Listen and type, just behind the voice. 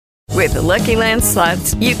With the Lucky Land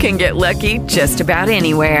Slots, you can get lucky just about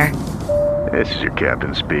anywhere. This is your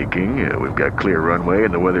captain speaking. We've got clear runway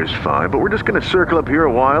and the weather's fine, but we're just going to circle up here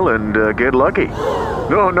a while and get lucky.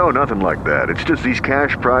 No, nothing like that. It's just these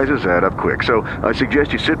cash prizes add up quick. So I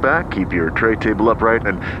suggest you sit back, keep your tray table upright,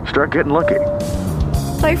 and start getting lucky.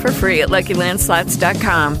 Play for free at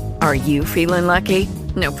LuckyLandSlots.com. Are you feeling lucky?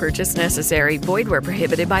 No purchase necessary. Void where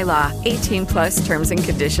prohibited by law. 18 plus terms and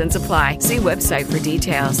conditions apply. See website for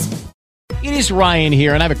details. It is Ryan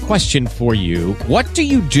here, and I have a question for you. What do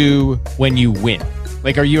you do when you win?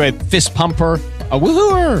 Like, are you a fist pumper, a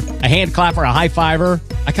woohooer, a hand clapper, a high fiver?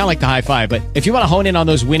 I kind of like the high five, but if you want to hone in on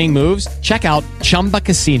those winning moves, check out Chumba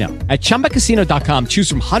Casino. At ChumbaCasino.com, choose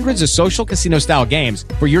from hundreds of social casino-style games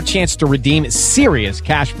for your chance to redeem serious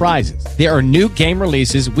cash prizes. There are new game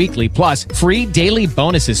releases weekly, plus free daily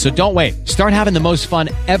bonuses, so don't wait. Start having the most fun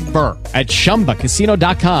ever at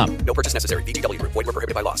ChumbaCasino.com. No purchase necessary. VGW Group. Void where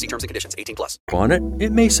prohibited by law. See terms and conditions. 18 plus. On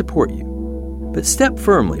it may support you. But step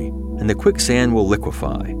firmly, and the quicksand will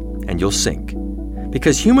liquefy, and you'll sink.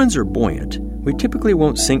 Because humans are buoyant, we typically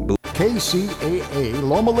won't sink below. KCAA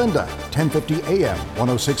Loma Linda, 1050 AM,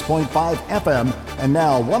 106.5 FM, and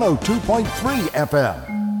now 102.3 FM.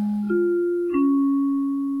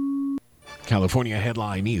 California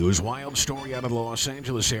headline news. Wild story out of the Los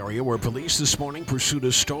Angeles area where police this morning pursued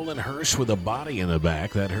a stolen hearse with a body in the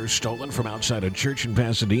back. That hearse stolen from outside a church in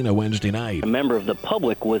Pasadena Wednesday night. A member of the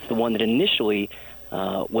public was the one that initially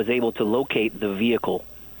was able to locate the vehicle.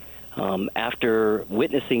 After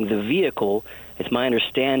witnessing the vehicle, it's my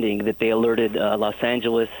understanding that they alerted Los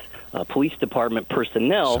Angeles Police Department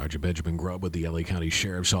personnel. Sergeant Benjamin Grubb with the LA County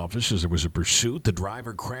Sheriff's Office as there was a pursuit. The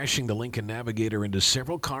driver crashing the Lincoln Navigator into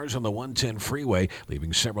several cars on the 110 freeway,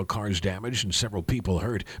 leaving several cars damaged and several people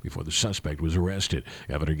hurt before the suspect was arrested.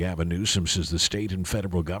 Governor Gavin Newsom says the state and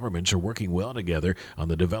federal governments are working well together on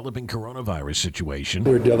the developing coronavirus situation.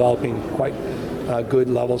 We're developing quite good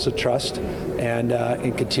levels of trust and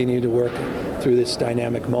continue to work through this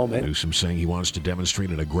dynamic moment. Newsom saying he wants to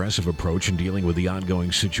demonstrate an aggressive approach in dealing with the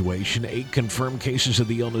ongoing situation. 8 confirmed cases of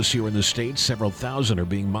the illness here in the state. Several thousand are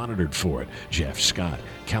being monitored for it. Jeff Scott,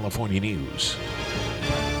 California News.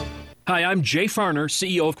 Hi, I'm Jay Farner,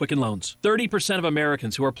 CEO of Quicken Loans. 30% of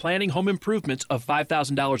Americans who are planning home improvements of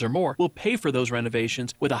 $5,000 or more will pay for those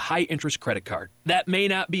renovations with a high-interest credit card. That may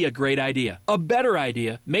not be a great idea. A better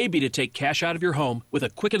idea may be to take cash out of your home with a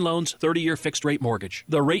Quicken Loans 30-year fixed-rate mortgage.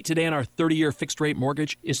 The rate today on our 30-year fixed-rate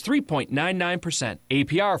mortgage is 3.99%.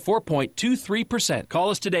 APR 4.23%. Call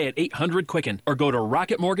us today at 800-QUICKEN or go to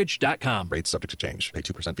rocketmortgage.com. Rates subject to change. Pay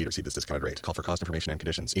 2% fee to receive this discounted rate. Call for cost information and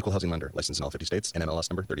conditions. Equal housing lender. Licensed in all 50 states. NMLS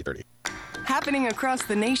number 3030. Happening across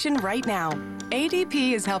the nation right now.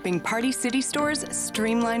 ADP is helping Party City stores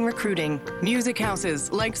streamline recruiting. Music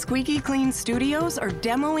houses like Squeaky Clean Studios are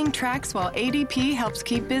demoing tracks while ADP helps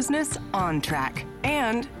keep business on track.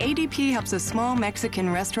 And ADP helps a small Mexican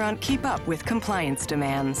restaurant keep up with compliance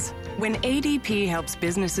demands. When ADP helps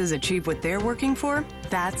businesses achieve what they're working for,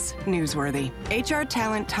 that's newsworthy. HR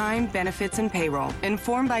talent, time, benefits, and payroll.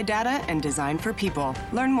 Informed by data and designed for people.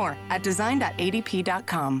 Learn more at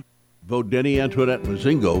design.adp.com. Vote Denny Antoinette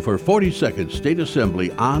Mozingo for 42nd State Assembly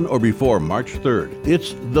on or before March 3rd.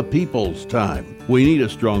 It's the people's time. We need a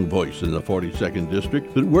strong voice in the 42nd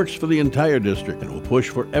District that works for the entire district and will push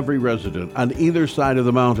for every resident on either side of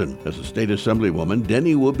the mountain. As a state assemblywoman,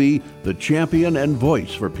 Denny will be the champion and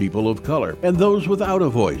voice for people of color and those without a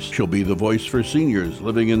voice. She'll be the voice for seniors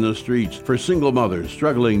living in the streets, for single mothers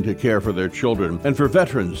struggling to care for their children, and for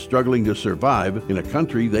veterans struggling to survive in a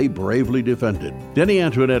country they bravely defended. Denny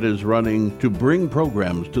Antoinette is running to bring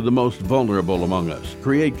programs to the most vulnerable among us,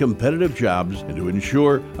 create competitive jobs, and to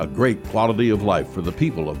ensure a great quality of life for the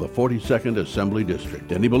people of the 42nd Assembly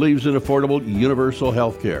District. And he believes in affordable universal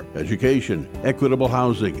health care, education, equitable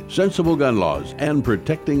housing, sensible gun laws, and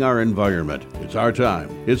protecting our environment. It's our time.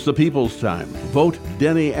 It's the people's time. Vote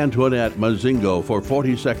Denny Antoinette Mozingo for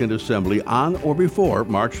 42nd Assembly on or before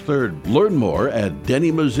March 3rd. Learn more at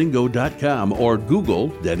DennyMozingo.com or Google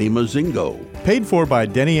Denny Mozingo. Paid for by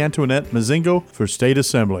Denny Antoinette Mozingo for State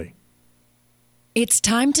Assembly. It's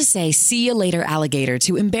time to say see you later, alligator,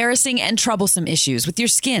 to embarrassing and troublesome issues with your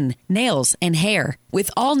skin, nails, and hair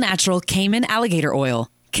with all-natural Cayman alligator oil.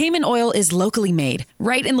 Cayman oil is locally made,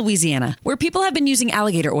 right in Louisiana, where people have been using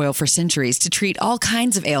alligator oil for centuries to treat all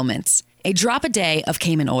kinds of ailments. A drop a day of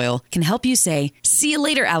Cayman oil can help you say see you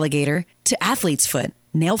later, alligator, to athlete's foot,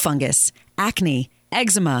 nail fungus, acne,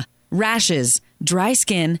 eczema, rashes, dry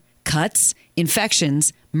skin, cuts,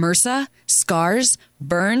 infections, MRSA, scars,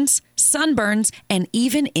 burns, sunburns, and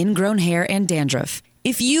even ingrown hair and dandruff.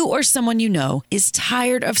 If you or someone you know is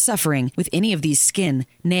tired of suffering with any of these skin,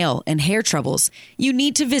 nail, and hair troubles, you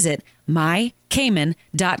need to visit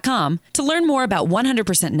mycayman.com to learn more about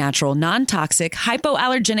 100% natural, non-toxic,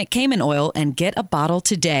 hypoallergenic Cayman oil and get a bottle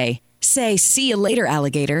today. Say "see you later,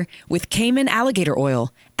 alligator" with Cayman alligator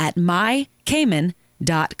oil at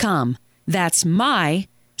mycayman.com. That's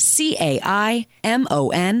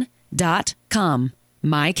mycayman.com.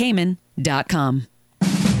 mycayman.com.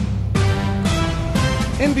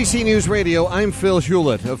 NBC News Radio, I'm Phil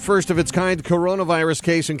Hewlett. A first-of-its-kind coronavirus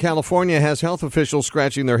case in California has health officials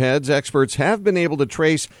scratching their heads. Experts have been able to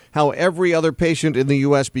trace how every other patient in the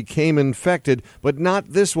U.S. became infected, but not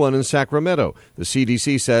this one in Sacramento. The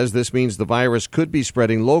CDC says this means the virus could be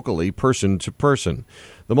spreading locally, person to person.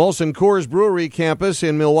 The Molson Coors Brewery campus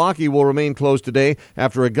in Milwaukee will remain closed today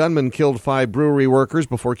after a gunman killed 5 brewery workers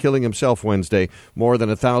before killing himself Wednesday. More than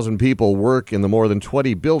 1,000 people work in the more than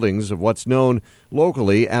 20 buildings of what's known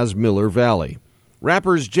locally as Miller Valley.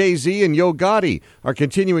 Rappers Jay-Z and Yo Gotti are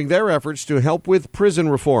continuing their efforts to help with prison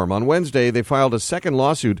reform. On Wednesday, they filed a second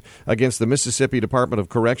lawsuit against the Mississippi Department of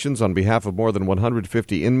Corrections on behalf of more than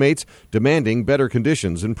 150 inmates, demanding better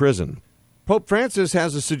conditions in prison. Pope Francis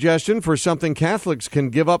has a suggestion for something Catholics can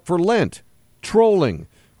give up for Lent: trolling.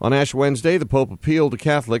 On Ash Wednesday, the Pope appealed to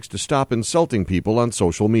Catholics to stop insulting people on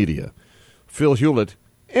social media. Phil Hewlett,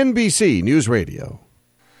 NBC News Radio.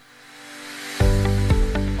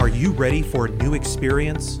 Are you ready for a new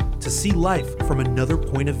experience? To see life from another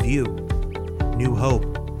point of view? New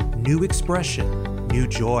hope, new expression, new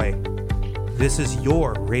joy. This is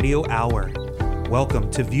your radio hour. Welcome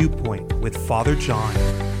to Viewpoint with Father John.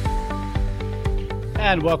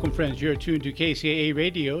 And welcome, friends. You're tuned to KCAA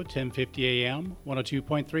Radio, 1050 AM,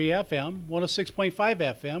 102.3 FM, 106.5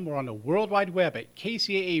 FM. We're on the World Wide Web at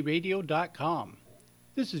kcaaradio.com.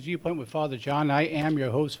 This is Viewpoint with Father John. I am your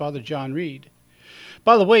host, Father John Reed.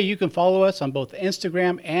 By the way, you can follow us on both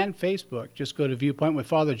Instagram and Facebook. Just go to Viewpoint with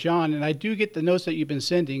Father John. And I do get the notes that you've been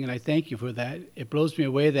sending, and I thank you for that. It blows me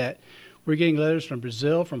away that we're getting letters from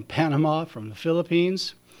Brazil, from Panama, from the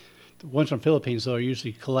Philippines. The ones from Philippines, though, are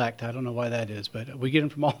usually collect. I don't know why that is, but we get them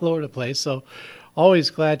from all over the place. So always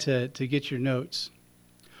glad to get your notes.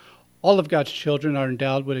 All of God's children are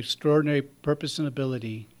endowed with extraordinary purpose and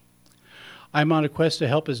ability. I'm on a quest to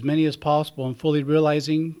help as many as possible in fully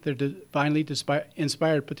realizing their divinely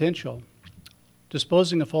inspired potential.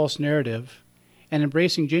 Disposing a false narrative and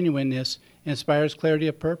embracing genuineness inspires clarity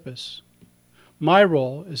of purpose. My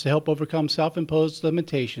role is to help overcome self-imposed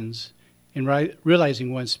limitations in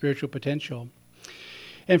realizing one's spiritual potential.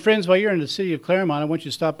 And friends, while you're in the city of Claremont, I want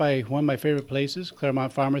you to stop by one of my favorite places,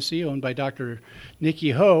 Claremont Pharmacy, owned by Dr.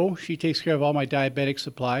 Nikki Ho. She takes care of all my diabetic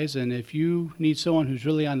supplies, and if you need someone who's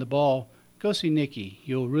really on the ball, go see Nikki.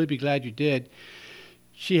 You'll really be glad you did.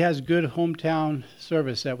 She has good hometown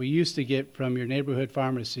service that we used to get from your neighborhood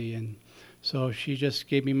pharmacy, and so she just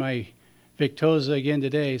gave me my Victoza again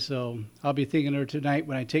today, so I'll be thinking of her tonight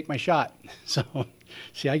when I take my shot. So,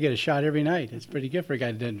 see, I get a shot every night. It's pretty good for a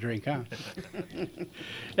guy that doesn't drink, huh?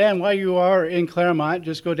 And while you are in Claremont,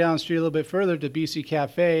 just go down the street a little bit further to BC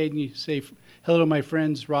Cafe, and you say hello to my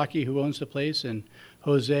friends Rocky, who owns the place, and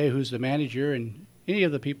Jose, who's the manager, and any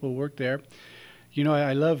of the people who work there. You know,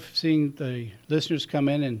 I love seeing the listeners come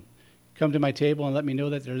in and come to my table and let me know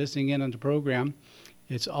that they're listening in on the program.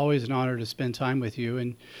 It's always an honor to spend time with you.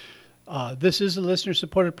 And this is a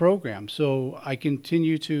listener-supported program, so I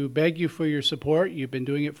continue to beg you for your support. You've been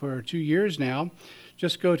doing it for 2 years now.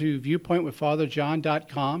 Just go to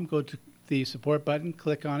viewpointwithfatherjohn.com, go to the support button,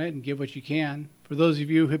 click on it, and give what you can. For those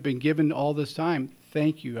of you who have been given all this time,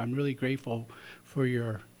 thank you. I'm really grateful for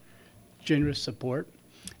your generous support.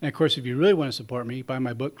 And, of course, if you really want to support me, buy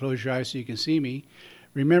my book, Close Your Eyes So You Can See Me.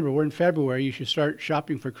 Remember, we're in February. You should start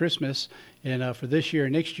shopping for Christmas and for this year,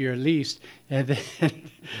 next year at least. And then,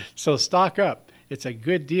 so stock up. It's a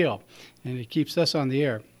good deal, and it keeps us on the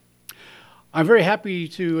air. I'm very happy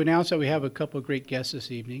to announce that we have a couple of great guests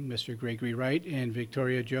this evening, Mr. Gregory Wright and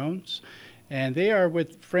Victoria Jones. And they are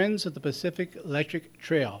with Friends of the Pacific Electric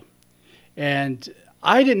Trail. And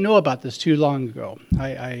I didn't know about this too long ago.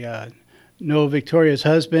 I know Victoria's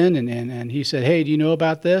husband, and he said, hey, do you know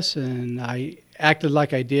about this? And I acted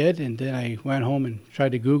like I did, and then I went home and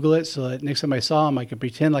tried to Google it so that next time I saw him, I could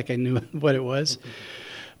pretend like I knew what it was.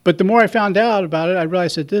 But the more I found out about it, I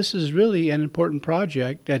realized that this is really an important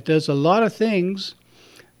project that does a lot of things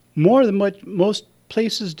more than what most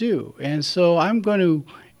places do. And so I'm going to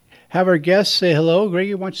have our guests say hello.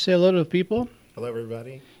 Greggy, why don't you say hello to the people? Hello,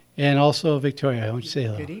 everybody. And also Victoria, why don't you say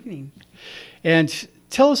hello? Good evening. And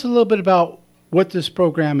tell us a little bit about what this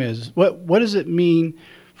program is. What does it mean,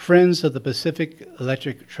 Friends of the Pacific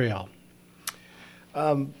Electric Trail?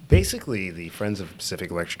 Basically, the Friends of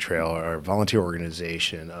Pacific Electric Trail are a volunteer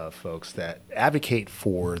organization of folks that advocate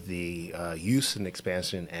for the use and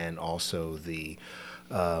expansion and also the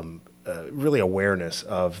really awareness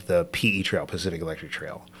of the PE Trail, Pacific Electric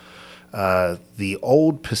Trail. The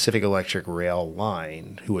old Pacific Electric rail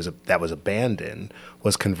line, that was abandoned,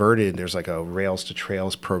 was converted. There's like a Rails to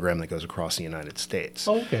Trails program that goes across the United States.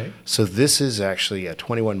 Oh, okay. So this is actually a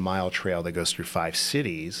 21-mile trail that goes through 5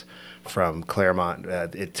 cities from Claremont.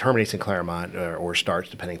 It terminates in Claremont or starts,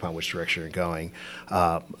 depending upon which direction you're going,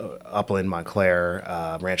 Upland, Montclair,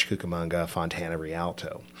 Rancho Cucamonga, Fontana,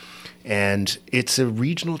 Rialto. And it's a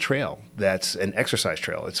regional trail that's an exercise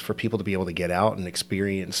trail. It's for people to be able to get out and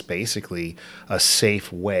experience basically a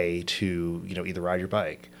safe way to, either ride your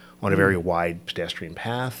bike on a very wide pedestrian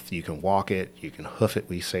path. You can walk it, you can hoof it,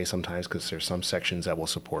 we say sometimes, because there's some sections that will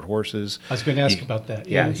support horses. I was going to ask about that.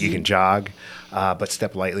 Yeah, Yes. you can jog, but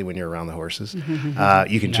step lightly when you're around the horses.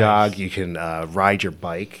 You can jog, you can ride your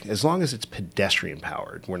bike, as long as it's pedestrian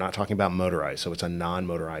powered. We're not talking about motorized, so it's a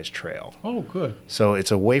non-motorized trail. Oh, good. So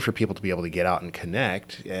it's a way for people to be able to get out and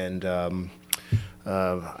connect. And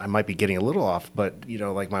I might be getting a little off, but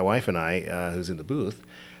like my wife and I, who's in the booth,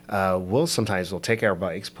 we'll take our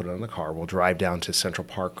bikes, put it on the car, we'll drive down to Central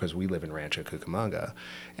Park because we live in Rancho Cucamonga,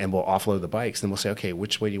 and we'll offload the bikes. Then we'll say, okay,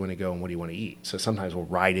 which way do you want to go and what do you want to eat? So sometimes we'll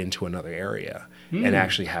ride into another area and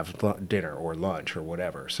actually have dinner or lunch or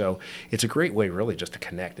whatever. So it's a great way really just to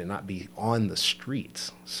connect and not be on the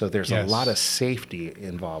streets. So there's a lot of safety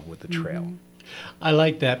involved with the trail. I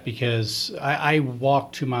like that because I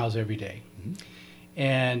walk 2 miles every day.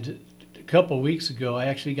 And a couple of weeks ago, I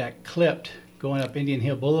actually got clipped going up Indian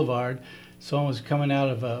Hill Boulevard. Someone was coming out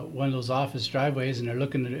of one of those office driveways, and they're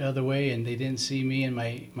looking the other way, and they didn't see me and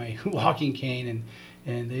my walking cane,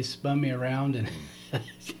 and they spun me around, and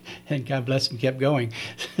and God bless them, kept going.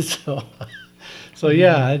 so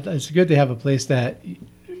yeah, it's good to have a place that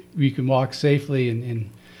you can walk safely and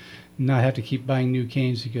not have to keep buying new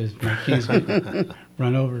canes because my canes get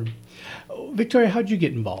run over. Victoria, how'd you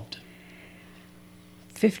get involved?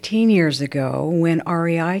 15 years ago, when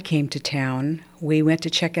REI came to town, we went to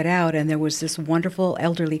check it out, and there was this wonderful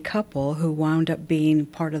elderly couple who wound up being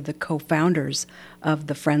part of the co-founders of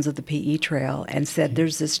the Friends of the PE Trail and said,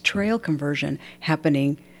 there's this trail conversion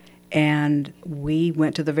happening. And we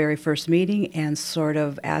went to the very first meeting and sort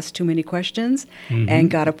of asked too many questions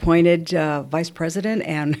and got appointed vice president,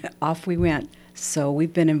 and off we went. So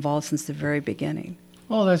we've been involved since the very beginning.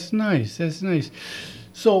 Oh, that's nice. That's nice.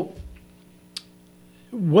 So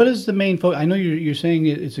what is the main focus? I know you're saying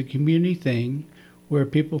it's a community thing where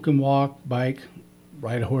people can walk, bike,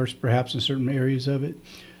 ride a horse, perhaps in certain areas of it.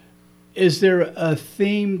 Is there a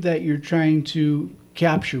theme that you're trying to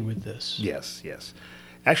capture with this? Yes.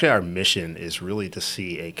 Actually, our mission is really to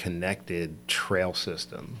see a connected trail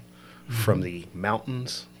system from the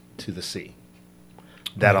mountains to the sea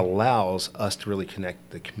that allows us to really connect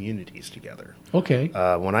the communities together. Okay.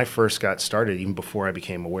 When I first got started, even before I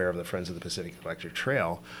became aware of the Friends of the Pacific Electric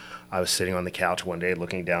Trail, I was sitting on the couch one day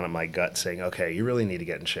looking down at my gut saying, okay, you really need to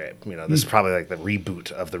get in shape. This is probably like the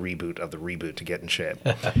reboot of the reboot of the reboot to get in shape.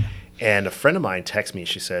 And a friend of mine texted me,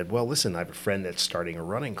 she said, well, listen, I have a friend that's starting a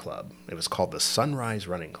running club. It was called the Sunrise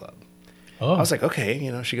Running Club. Oh. I was like, okay,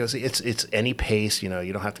 she goes, it's any pace, you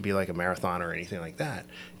don't have to be like a marathon or anything like that.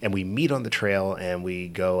 And we meet on the trail and we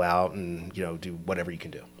go out and, do whatever you can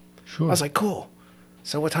do. Sure. I was like, cool.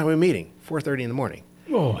 So what time are we meeting? 4:30 in the morning.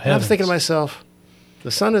 Oh, and I was thinking to myself, the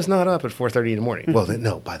sun is not up at 4:30 in the morning. Well,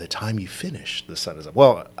 no, by the time you finish, the sun is up.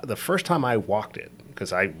 Well, the first time I walked it,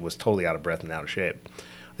 because I was totally out of breath and out of shape,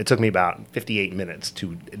 it took me about 58 minutes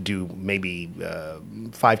to do maybe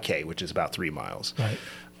 5K, which is about 3 miles. Right.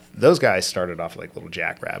 Those guys started off like little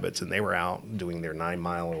jackrabbits, and they were out doing their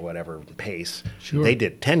 9-mile or whatever pace. Sure. They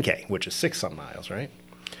did 10K, which is 6-some miles, right?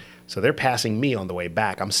 So they're passing me on the way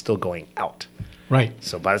back. I'm still going out. Right.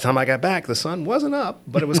 So by the time I got back, the sun wasn't up,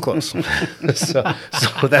 but it was close. so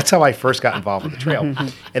that's how I first got involved with the trail.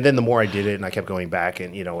 And then the more I did it, and I kept going back,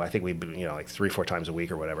 and I think we like 3-4 times a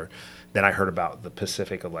week or whatever. Then I heard about the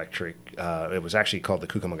Pacific Electric. It was actually called the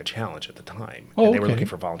Cucamonga Challenge at the time, and they were looking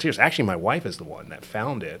for volunteers. Actually, my wife is the one that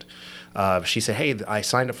found it. She said, "Hey, I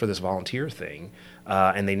signed up for this volunteer thing,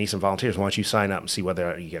 and they need some volunteers. Why don't you sign up and see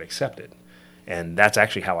whether you get accepted?" And that's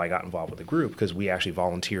actually how I got involved with the group, because we actually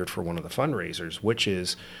volunteered for one of the fundraisers, which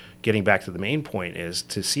is, getting back to the main point, is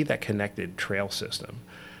to see that connected trail system.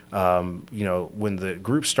 When the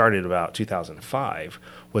group started about 2005,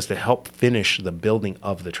 was to help finish the building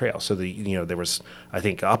of the trail. So there was, I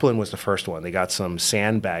think Upland was the first one. They got some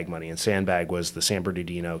sandbag money, and sandbag was the San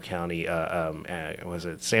Bernardino County, was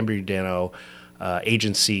it San Bernardino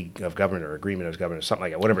agency of government or agreement of government, something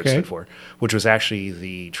like that, whatever it Okay. stood for, which was actually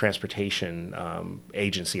the transportation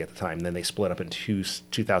agency at the time. Then they split up in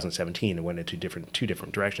 2017 and went into two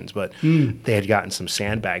different directions. But they had gotten some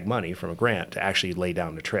sandbag money from a grant to actually lay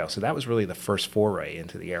down the trail. So that was really the first foray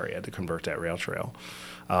into the area to convert that rail trail.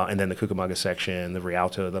 And then the Cucamonga section, the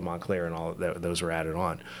Rialto, the Montclair, and all of those were added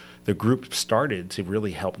on. The group started to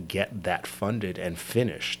really help get that funded and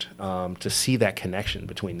finished, to see that connection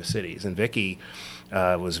between the cities. And Vicki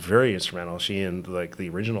was very instrumental. She and like the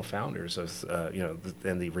original founders of,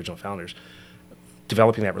 and the original founders,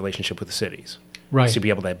 developing that relationship with the cities. Right. To be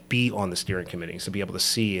able to be on the steering committees, to be able to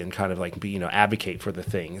see and kind of like be, advocate for the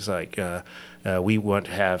things. Like we want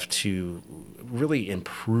to have to really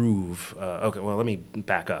improve. Okay, well, let me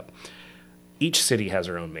back up. Each city has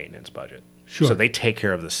their own maintenance budget. Sure. So they take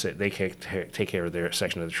care of they take care of their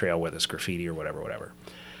section of the trail, whether it's graffiti or whatever.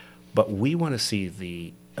 But we want to see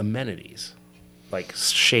the amenities, like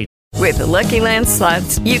shade. With the Lucky Land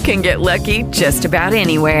Slots, you can get lucky just about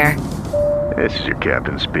anywhere. This is your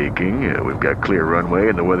captain speaking. We've got clear runway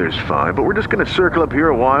and the weather's fine, but we're just going to circle up here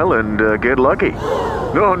a while and get lucky.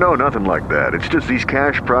 No, nothing like that. It's just these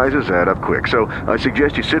cash prizes add up quick. So I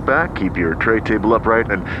suggest you sit back, keep your tray table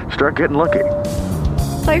upright, and start getting lucky.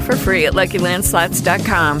 Play for free at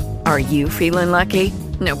LuckyLandSlots.com. Are you feeling lucky?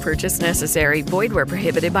 No purchase necessary. Void where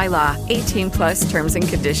prohibited by law. 18+ terms and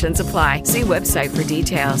conditions apply. See website for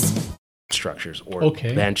details. Structures or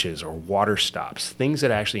benches or water stops, things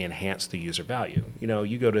that actually enhance the user value.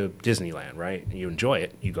 You go to Disneyland, right? And you enjoy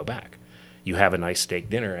it, you go back. You have a nice steak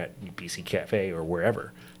dinner at BC Cafe or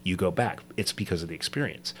wherever, you go back. It's because of the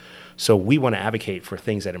experience. So we want to advocate for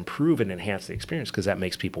things that improve and enhance the experience because that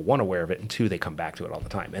makes people, one, aware of it, and two, they come back to it all the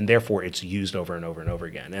time. And therefore, it's used over and over and over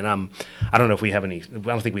again. And I don't know if we have any, I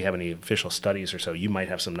don't think we have any official studies or so. You might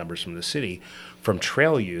have some numbers from the city from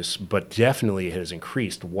trail use, but definitely it has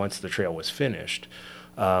increased once the trail was finished.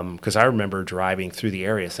 Because I remember driving through the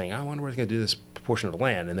area saying, I wonder where they're going to do this portion of the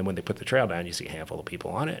land. And then when they put the trail down, you see a handful of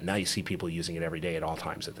people on it. And now you see people using it every day at all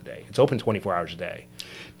times of the day. It's open 24 hours a day.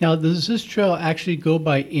 Now, does this trail actually go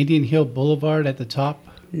by Indian Hill Boulevard at the top?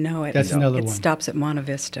 No, another it one. stops at Monte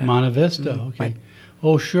Vista. Monte Vista, okay.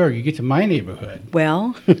 Oh, sure. You get to my neighborhood.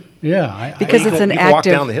 Well, yeah. Because it's an you active... walk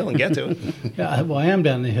down the hill and get to it. Yeah, well, I am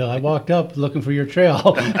down the hill. I walked up looking for your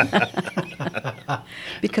trail.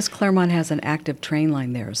 Because Claremont has an active train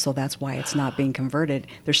line there, so that's why it's not being converted.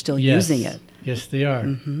 They're still using it. Yes, they are.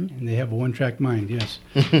 Mm-hmm. And they have a one-track mind, yes.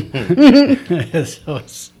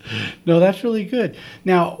 No, that's really good.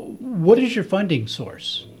 Now, what is your funding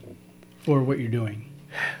source for what you're doing?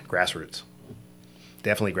 Grassroots.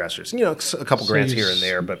 Definitely grassroots. A couple grants here and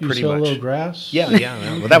there, but pretty sell much. A little grass? Yeah.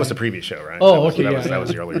 Well, that was the previous show, right? Oh, okay. That was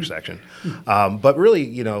the earlier section. But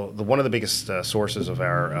really, one of the biggest sources of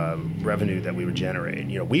our revenue that we would generate,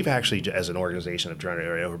 we've actually, as an organization, have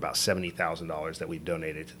generated over about $70,000 that we've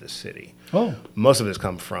donated to the city. Oh. Most of it has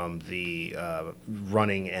come from the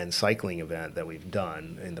running and cycling event that we've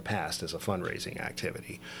done in the past as a fundraising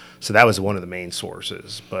activity. So that was one of the main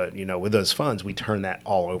sources. But, with those funds, we turn that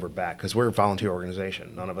all over back because we're a volunteer organization.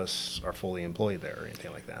 None of us are fully employed there or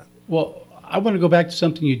anything like that. Well, I want to go back to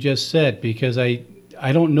something you just said because I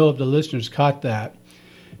don't know if the listeners caught that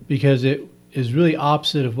because it is really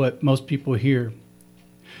opposite of what most people hear.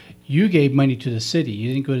 You gave money to the city.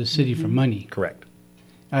 You didn't go to the city for money. Correct.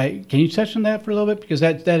 Can you touch on that for a little bit? Because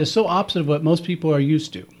that is so opposite of what most people are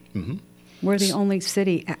used to. Mm-hmm. We're the only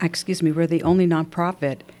we're the only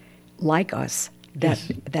nonprofit like us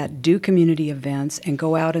that do community events and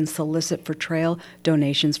go out and solicit for trail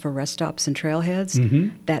donations for rest stops and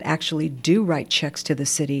trailheads that actually do write checks to the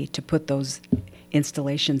city to put those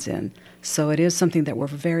installations in. So it is something that we're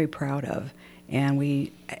very proud of. And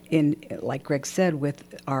we, like Greg said,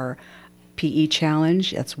 with our PE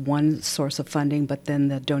Challenge, that's one source of funding, but then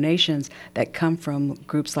the donations that come from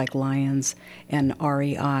groups like Lions and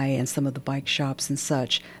REI and some of the bike shops and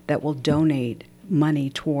such that will donate money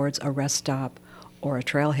towards a rest stop or a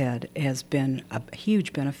trailhead has been a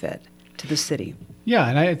huge benefit to the city. Yeah,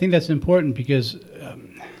 and I think that's important because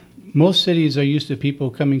most cities are used to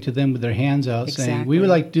people coming to them with their hands out saying, we would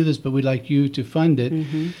like to do this, but we'd like you to fund it.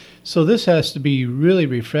 Mm-hmm. So this has to be really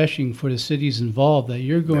refreshing for the cities involved that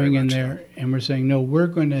you're going in there and we're saying, no, we're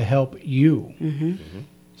going to help you. Mm-hmm. Mm-hmm.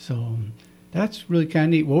 So that's really kind of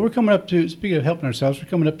neat. Well, we're coming up to, speaking of helping ourselves, we're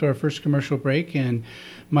coming up to our first commercial break, and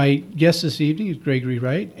my guest this evening is Gregory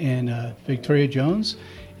Wright and Victoria Jones,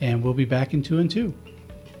 and we'll be back in 2 and 2.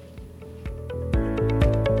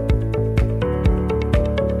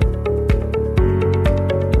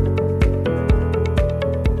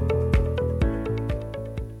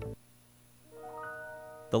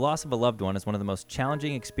 The loss of a loved one is one of the most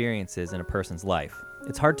challenging experiences in a person's life.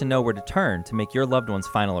 It's hard to know where to turn to make your loved one's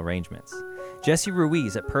final arrangements. Jesse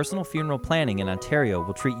Ruiz at Personal Funeral Planning in Ontario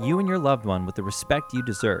will treat you and your loved one with the respect you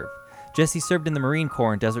deserve. Jesse served in the Marine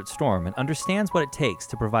Corps in Desert Storm and understands what it takes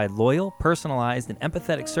to provide loyal, personalized, and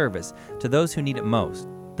empathetic service to those who need it most.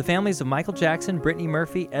 The families of Michael Jackson, Brittany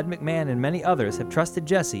Murphy, Ed McMahon, and many others have trusted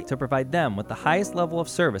Jesse to provide them with the highest level of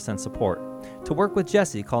service and support. To work with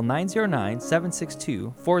Jesse, call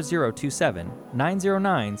 909-762-4027,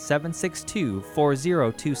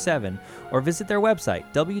 909-762-4027, or visit their website,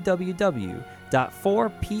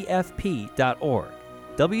 www.4pfp.org.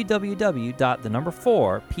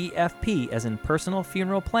 www.4pfp as in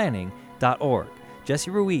personalfuneralplanning.org.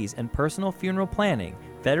 Jesse Ruiz and Personal Funeral Planning,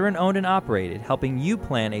 veteran-owned and operated, helping you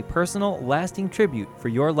plan a personal, lasting tribute for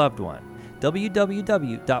your loved one.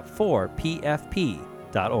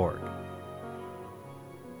 www.4pfp.org.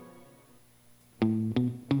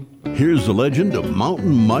 Here's the legend of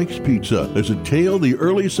Mountain Mike's Pizza. There's a tale the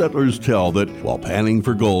early settlers tell that while panning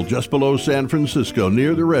for gold just below San Francisco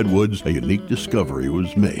near the Redwoods, a unique discovery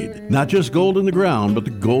was made. Not just gold in the ground, but the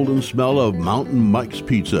golden smell of Mountain Mike's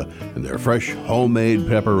Pizza and their fresh homemade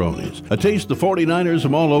pepperonis. A taste the 49ers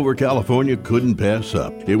from all over California couldn't pass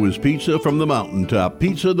up. It was pizza from the mountaintop,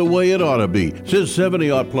 pizza the way it ought to be. Since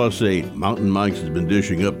 70+8, Mountain Mike's has been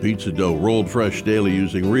dishing up pizza dough rolled fresh daily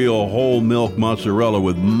using real whole milk mozzarella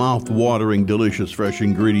with mouth-watering, delicious fresh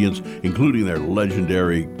ingredients, including their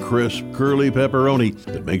legendary crisp, curly pepperoni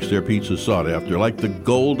that makes their pizza sought after like the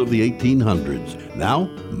gold of the 1800s. Now,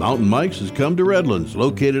 Mountain Mike's has come to Redlands,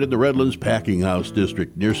 located in the Redlands Packing House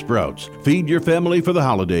District near Sprouts. Feed your family for the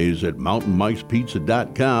holidays at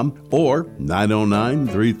mountainmikespizza.com or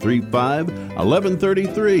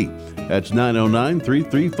 909-335-1133. That's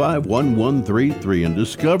 909-335-1133 and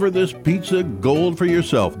discover this pizza gold for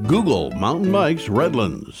yourself. Google Mountain Mike's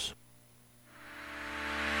Redlands.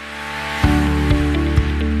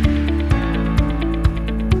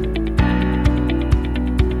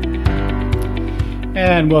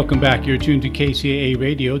 And welcome back. You're tuned to KCAA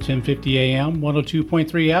Radio, 1050 AM, 102.3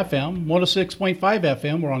 FM, 106.5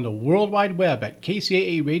 FM. We're on the World Wide Web at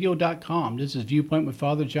kcaaradio.com. This is Viewpoint with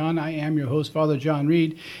Father John. I am your host, Father John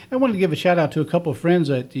Reed. I wanted to give a shout out to a couple of friends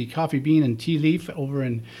at the Coffee Bean and Tea Leaf over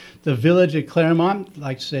in the village at Claremont. I'd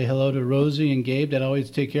like to say hello to Rosie and Gabe that always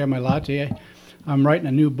take care of my latte. I'm writing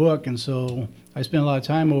a new book, and so I spend a lot of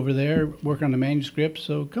time over there working on the manuscript.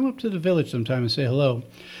 So come up to the village sometime and say hello.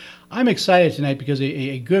 I'm excited tonight because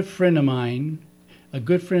a good friend of mine, a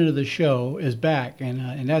good friend of the show, is back,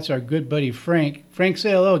 and that's our good buddy Frank. Frank,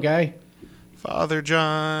 say hello, guy. Father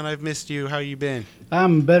John, I've missed you. How you been?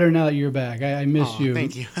 I'm better now that you're back. I miss you.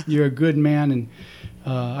 Thank you. You're a good man, and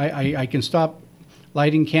I can stop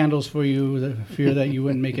lighting candles for you, the fear that you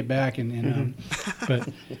wouldn't make it back, but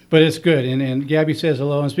it's good. And Gabby says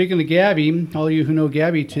hello. And speaking of Gabby, all of you who know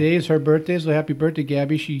Gabby, today is her birthday, so happy birthday,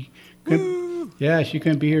 Gabby. She couldn't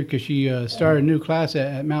be here because she started a new class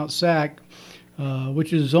at Mount Sac,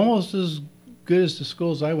 which is almost as good as the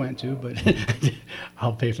schools I went to, but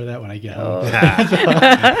I'll pay for that when I get home.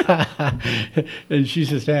 And she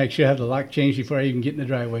says, thanks, she'll have the lock changed before I even get in the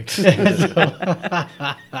driveway.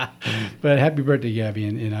 But happy birthday, Gabby,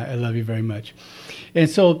 and I love you very much. And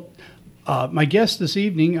so my guests this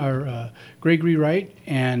evening are Gregory Wright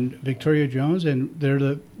and Victoria Jones, and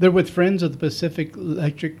they're with Friends of the Pacific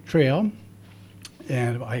Electric Trail.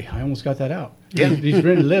 And I almost got that out. Yeah. These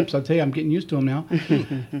written lips, I'll tell you, I'm getting used to them now.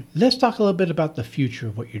 Let's talk a little bit about the future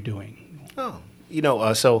of what you're doing. So a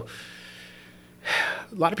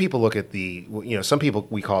lot of people look at some people,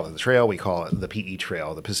 we call it the trail, we call it the PE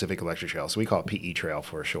Trail, the Pacific Electric Trail. So we call it PE Trail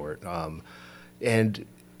for short. And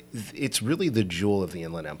it's really the jewel of the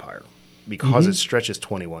Inland Empire because it stretches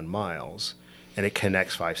 21 miles and it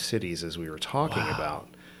connects 5 cities, as we were talking about.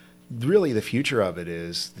 Really, the future of it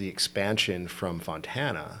is the expansion from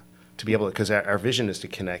Fontana to be able to, because our vision is to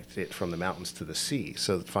connect it from the mountains to the sea.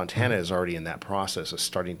 So Fontana is already in that process of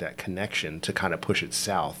starting that connection to kind of push it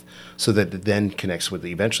south so that it then connects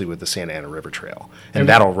eventually with the Santa Ana River Trail. And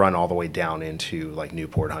that'll run all the way down into like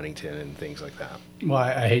Newport, Huntington, and things like that. Well,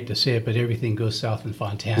 I hate to say it, but everything goes south in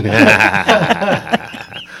Fontana.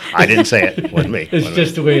 I didn't say it. It wasn't me. It's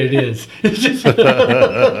just the way it is.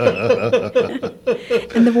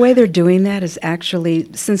 And the way they're doing that is actually,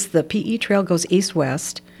 since the PE trail goes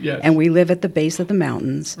east-west, Yes. and we live at the base of the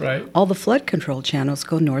mountains, Right. all the flood control channels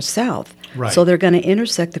go north-south. Right. So they're going to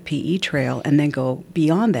intersect the PE trail and then go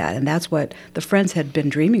beyond that. And that's what the Friends had been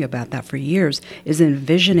dreaming about that for years, is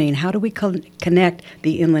envisioning how do we connect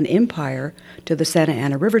the Inland Empire to the Santa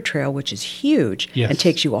Ana River Trail, which is huge Yes. and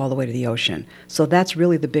takes you all the way to the ocean. So that's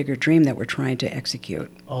really the bigger dream that we're trying to execute.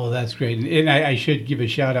 Oh, that's great. And I should give a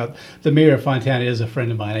shout out. The mayor of Fontana is a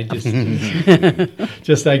friend of mine. I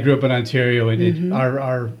grew up in Ontario, and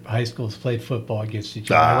our high schools played football against each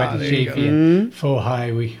other. I went to there you JV and Faux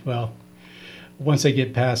High. Once I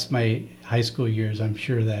get past my high school years, I'm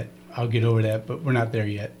sure that I'll get over that, but we're not there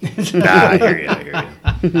yet. I hear you.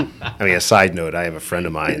 I mean, a side note, I have a friend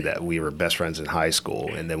of mine that we were best friends in high school,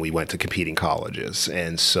 and then we went to competing colleges.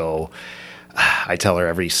 And so I tell her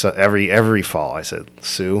every fall, I said,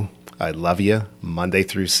 Sue, I love you Monday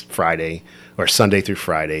through Friday, or Sunday through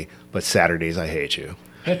Friday, but Saturdays I hate you.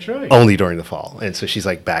 That's right. Only during the fall. And so she's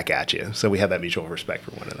like back at you. So we have that mutual respect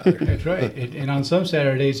for one another. That's right. And on some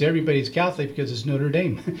Saturdays, everybody's Catholic because it's Notre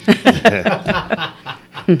Dame.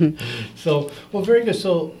 So, well, very good.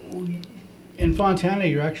 So in Fontana,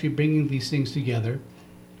 you're actually bringing these things together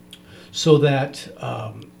so that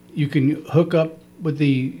you can hook up with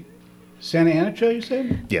the Santa Ana Trail, you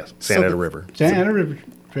said? Yes, Santa Ana River. Santa Ana River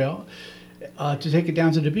Trail to take it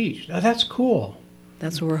down to the beach. Now, that's cool.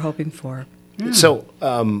 That's what we're hoping for. So,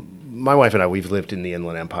 my wife and I, we've lived in the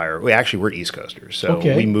Inland Empire. We're East Coasters. So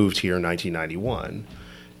we moved here in 1991.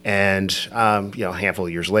 And, a handful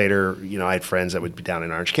of years later, I had friends that would be down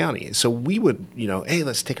in Orange County. So we would, hey,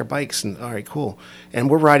 let's take our bikes. And all right, cool.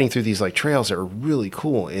 And we're riding through these trails that are really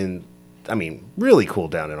cool really cool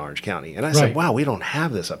down in Orange County. And I said, wow, we don't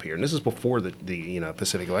have this up here. And this is before the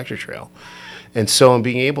Pacific Electric Trail. And so I'm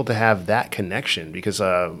being able to have that connection because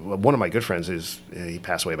one of my good friends he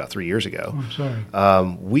passed away about 3 years ago. Oh, I'm sorry.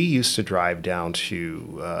 We used to drive down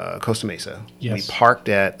to Costa Mesa. Yes. We parked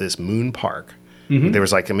at this Moon Park. Mm-hmm. There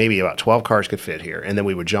was maybe about 12 cars could fit here. And then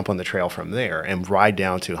we would jump on the trail from there and ride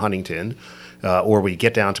down to Huntington. Or we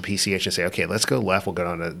get down to PCH and say, okay, let's go left, we'll go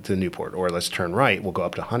down to Newport. Or let's turn right, we'll go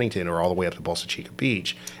up to Huntington or all the way up to Bolsa Chica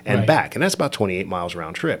Beach and back. And that's about 28 miles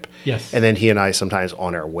round trip. Yes. And then he and I, sometimes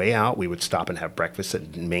on our way out, we would stop and have breakfast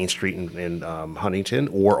at Main Street in Huntington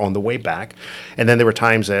or on the way back. And then there were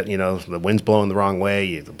times that, the wind's blowing the wrong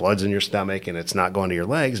way, the blood's in your stomach, and it's not going to your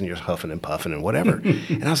legs, and you're huffing and puffing and whatever.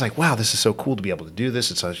 And I was like, wow, this is so cool to be able to do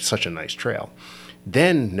this. It's such a nice trail.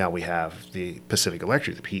 Then now we have the Pacific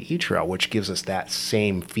Electric, the PE Trail, which gives us that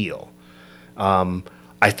same feel.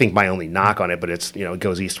 I think my only knock on it, but it's it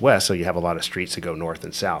goes east-west, so you have a lot of streets that go north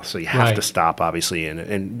and south. So you have to stop, obviously.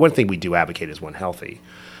 And one thing we do advocate is healthy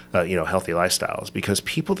lifestyles, because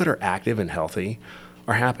people that are active and healthy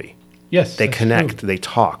are happy. Yes, they connect, true. They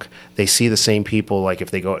talk, they see the same people. Like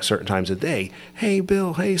if they go at certain times of day, hey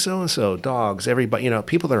Bill, hey so and so, dogs, everybody,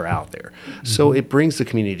 people that are out there. Mm-hmm. So it brings the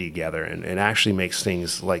community together and actually makes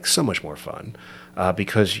things so much more fun.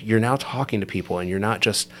 Because you're now talking to people and you're not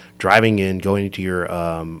just driving in, going into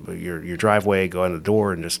your driveway, go in the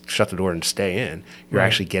door and just shut the door and stay in. You're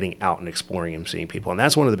actually getting out and exploring and seeing people. And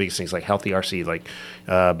that's one of the biggest things, like Healthy RC,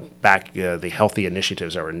 the healthy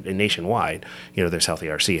initiatives are nationwide. There's Healthy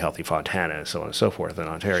RC, Healthy Fontana, and so on and so forth in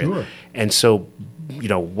Ontario. Sure. And so,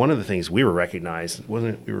 one of the things we were recognized,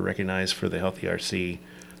 we were recognized for the Healthy RC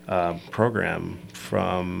program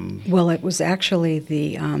from... Well, it was actually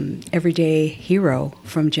the Everyday Hero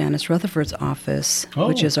from Janice Rutherford's office,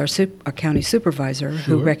 which is our county supervisor,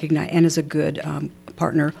 who recognized and is a good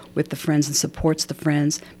partner with the Friends and supports the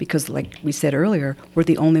Friends, because like we said earlier, we're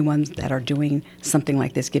the only ones that are doing something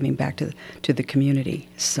like this, giving back to the community.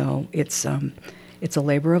 So it's a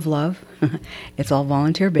labor of love. It's all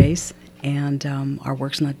volunteer-based, and our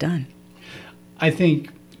work's not done. I think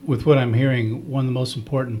with what I'm hearing, one of the most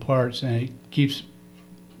important parts, and it keeps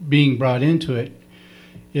being brought into it,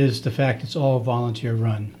 is the fact it's all volunteer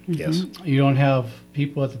run. Yes. You don't have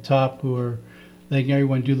people at the top who are letting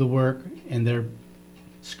everyone do the work and they're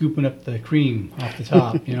scooping up the cream off the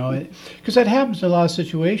top, because that happens in a lot of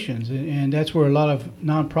situations, and that's where a lot of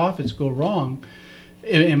nonprofits go wrong,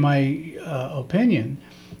 in my opinion,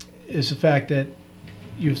 is the fact that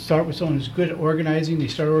you start with someone who's good at organizing, they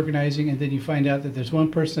start organizing, and then you find out that there's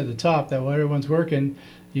one person at the top that while everyone's working,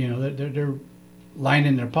 they're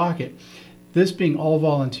lining their pocket. This being all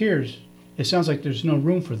volunteers, it sounds like there's no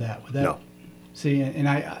room for that. No. See, and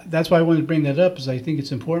that's why I wanted to bring that up, is I think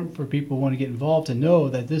it's important for people who want to get involved to know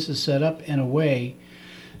that this is set up in a way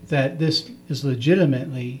that this is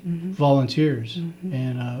legitimately volunteers.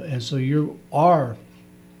 And so you are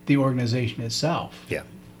the organization itself. Yeah.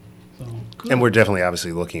 And we're definitely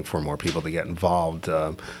obviously looking for more people to get involved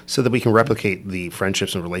so that we can replicate the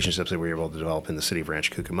friendships and relationships that we were able to develop in the city of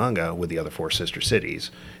Rancho Cucamonga with the other 4 sister cities.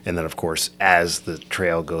 And then, of course, as the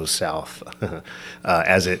trail goes south,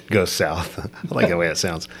 as it goes south, I like the way it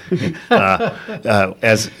sounds,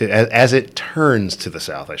 as it turns to the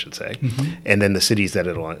south, I should say, and then the cities that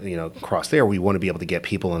it'll cross there, we want to be able to get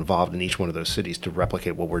people involved in each one of those cities to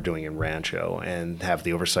replicate what we're doing in Rancho and have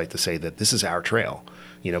the oversight to say that this is our trail.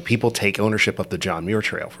 People take ownership of the John Muir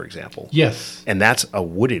Trail, for example. Yes. And that's a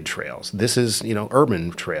wooded trail. This is,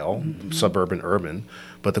 urban trail, suburban urban.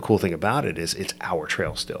 But the cool thing about it is it's our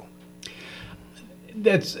trail still.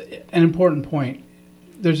 That's an important point.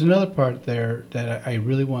 There's another part there that I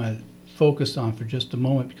really want to focus on for just a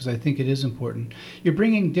moment because I think it is important. You're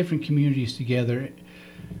bringing different communities together.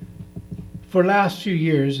 For the last few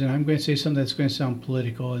years, and I'm going to say something that's going to sound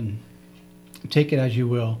political, and take it as you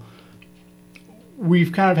will,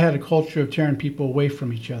 we've kind of had a culture of tearing people away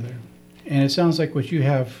from each other. And it sounds like what you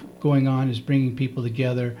have going on is bringing people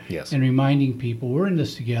together and reminding people we're in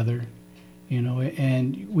this together,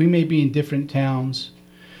 and we may be in different towns,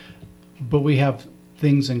 but we have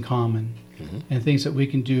things in common and things that we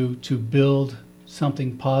can do to build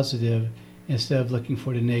something positive instead of looking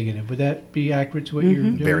for the negative. Would that be accurate to what you're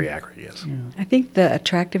doing? Very accurate, yes. Yeah. I think the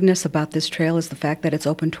attractiveness about this trail is the fact that it's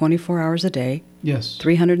open 24 hours a day. Yes.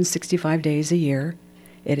 365 days a year.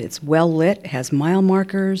 It's well lit, has mile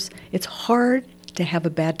markers. It's hard to have a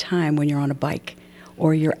bad time when you're on a bike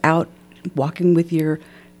or you're out walking with your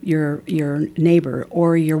neighbor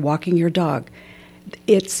or you're walking your dog.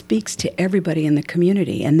 It speaks to everybody in the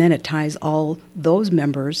community, and then it ties all those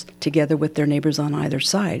members together with their neighbors on either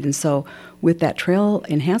side. And so with that trail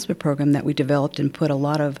enhancement program that we developed and put a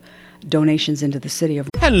lot of donations into the city of...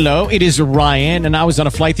 Hello, it is Ryan, and I was on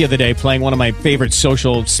a flight the other day playing one of my favorite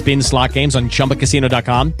social spin slot games on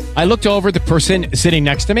ChumbaCasino.com. I looked over at the person sitting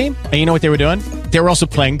next to me, and you know what they were doing? They were also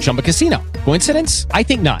playing Chumba Casino. Coincidence? I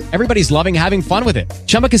think not. Everybody's loving having fun with it.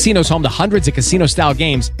 Chumba Casino is home to hundreds of casino-style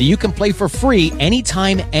games that you can play for free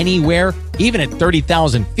anytime, anywhere, even at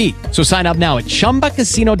 30,000 feet. So sign up now at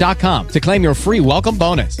ChumbaCasino.com to claim your free welcome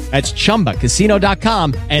bonus. That's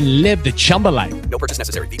ChumbaCasino.com and live the Chumba life. No purchase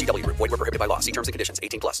necessary. VGW. Void where prohibited by law. See terms and conditions.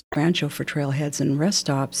 18+. Rancho for trailheads and rest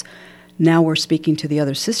stops. Now we're speaking to the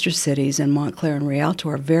other sister cities, and Montclair and Rialto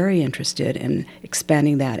are very interested in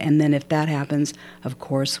expanding that. And then if that happens, of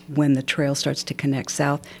course, when the trail starts to connect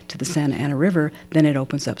south to the Santa Ana River, then it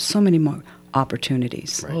opens up so many more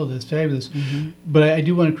opportunities. Right. Oh, that's fabulous. But I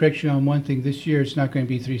do want to correct you on one thing. This year it's not going to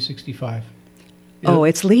be 365. Oh,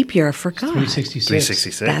 it's leap year. I forgot. 366.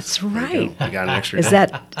 366. That's right. We got an extra Is day.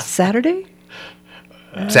 that Saturday?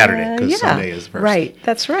 Saturday, because Sunday is first. Right,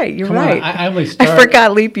 that's right. You're Come right. on, I only started, I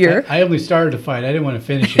forgot leap year. I only started to fight. I didn't want to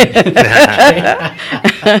finish it.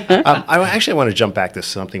 I actually want to jump back to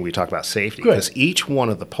something we talked about safety, because each one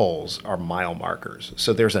of the poles are mile markers.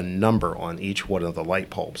 So there's a number on each one of the light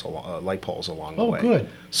poles along the way. Oh, good.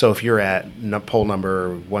 So if you're at pole number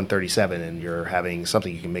 137 and you're having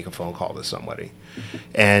something, you can make a phone call to somebody,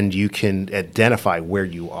 and you can identify where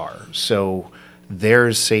you are. So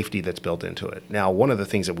there's safety that's built into it. Now, one of the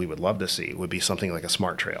things that we would love to see would be something like a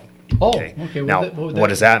smart trail. Oh, okay. Now, what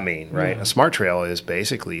does that mean, right? Yeah. A smart trail is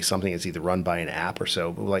basically something that's either run by an app or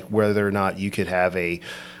so, like whether or not you could have a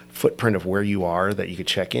footprint of where you are that you could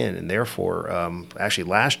check in. And therefore, actually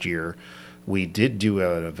last year, we did do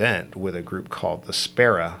an event with a group called the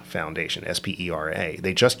Spera Foundation, S-P-E-R-A.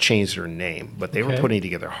 They just changed their name, but they were putting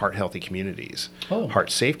together heart-healthy communities,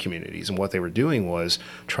 heart-safe communities. And what they were doing was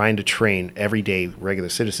trying to train everyday regular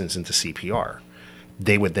citizens into CPR.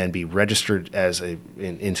 They would then be registered as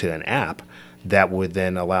into an app that would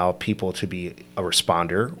then allow people to be a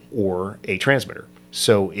responder or a transmitter.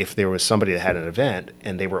 So if there was somebody that had an event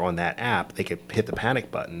and they were on that app, they could hit the panic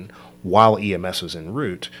button while EMS was en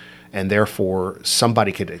route. And therefore,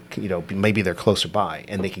 somebody could, maybe they're closer by,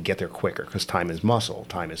 and they could get there quicker because time is muscle,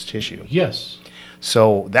 time is tissue. Yes.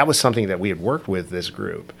 So that was something that we had worked with this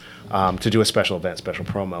group to do a special event, special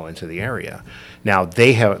promo into the area. Now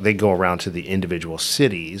they go around to the individual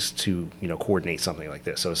cities to coordinate something like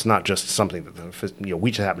this. So it's not just something that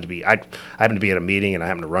we just happen to be. I happen to be at a meeting and I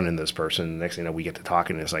happen to run into this person. Next thing you know, we get to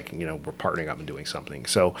talking and it's like we're partnering up and doing something.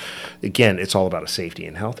 So again, it's all about a safety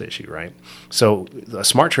and health issue, right? So a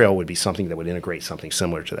smart trail would be something that would integrate something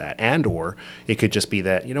similar to that, and or it could just be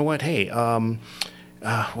that hey.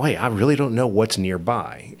 wait, I really don't know what's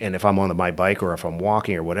nearby. And if I'm on my bike or if I'm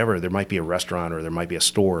walking or whatever, there might be a restaurant or there might be a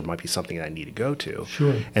store, it might be something that I need to go to.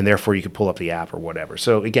 Sure. And therefore, you could pull up the app or whatever.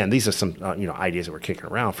 So again, these are some ideas that we're kicking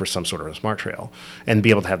around for some sort of a smart trail, and be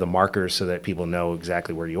able to have the markers so that people know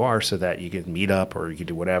exactly where you are, so that you can meet up or you can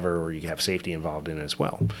do whatever, or you can have safety involved in it as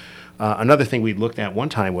well. Another thing we looked at one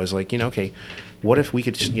time was like, okay, what if we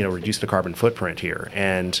could reduce the carbon footprint here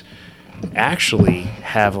and actually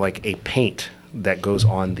have like a paint that goes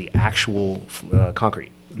on the actual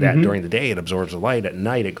concrete, that during the day it absorbs the light, at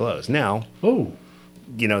night it glows. Now,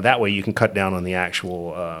 that way you can cut down on the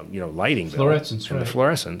actual, lighting bill Fluorescence, and right. the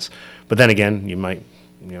fluorescence. But then again, you might,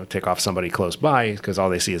 tick off somebody close by because all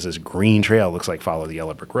they see is this green trail, looks like Follow the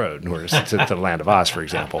Yellow Brick Road, whereas to the Land of Oz, for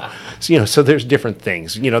example. So, so there's different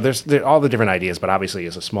things. There's all the different ideas, but obviously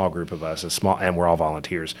as a small group of us, and we're all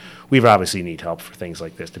volunteers, we obviously need help for things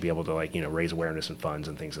like this to be able to raise awareness and funds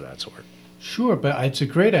and things of that sort. Sure, but it's a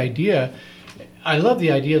great idea. I love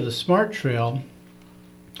the idea of the smart trail.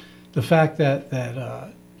 The fact that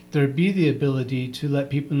there'd be the ability to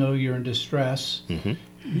let people know you're in distress,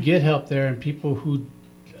 get help there, and people who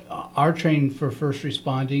are trained for first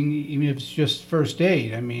responding, even if it's just first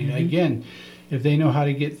aid. I mean, again, if they know how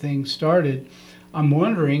to get things started, I'm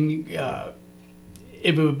wondering if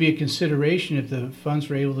it would be a consideration if the funds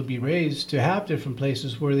were able to be raised to have different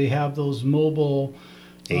places where they have those mobile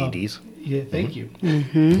AEDs. Yeah, thank you.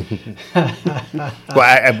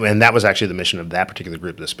 Well, and that was actually the mission of that particular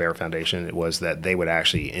group, the Spare Foundation. It was that they would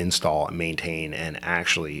actually install and maintain and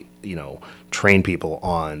actually, train people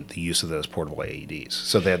on the use of those portable AEDs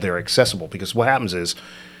so that they're accessible. Because what happens is,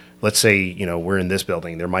 let's say, we're in this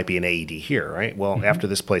building, there might be an AED here, right? Well, after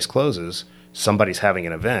this place closes, somebody's having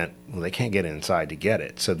an event, well, they can't get inside to get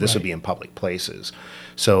it. So this would be in public places.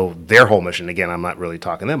 So their whole mission, again, I'm not really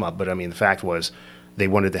talking them up, but I mean, the fact was, they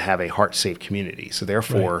wanted to have a heart-safe community. So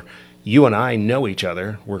therefore, you and I know each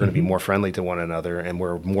other. We're going to be more friendly to one another, and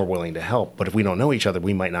we're more willing to help. But if we don't know each other,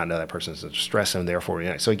 we might not know that person's in distress, and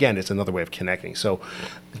therefore, so again, it's another way of connecting. So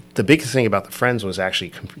the big thing about the Friends was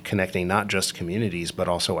actually connecting not just communities, but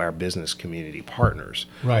also our business community partners.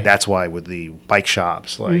 Right. That's why with the bike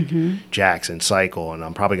shops like Jackson Cycle, and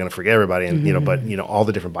I'm probably going to forget everybody, and but all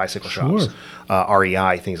the different bicycle shops,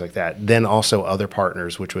 REI, things like that. Then also other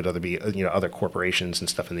partners, which would be other corporations and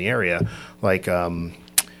stuff in the area, like.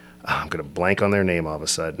 I'm going to blank on their name all of a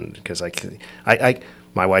sudden because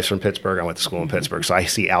my wife's from Pittsburgh. I went to school in Pittsburgh, so I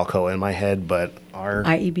see Alcoa in my head. But our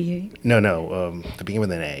IEBA? No, they begin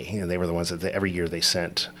with an A, and they were the ones that every year they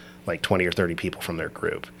sent like 20 or 30 people from their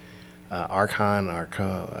group. Yeah, I'm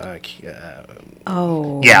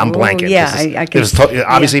blanking. Yeah, I can.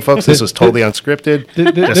 Obviously, folks, this was totally unscripted.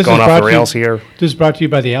 Just going off the rails here. This is brought to you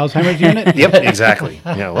by the Alzheimer's Unit? Yep, exactly.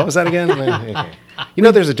 What was that again? Okay.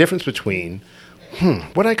 There's a difference between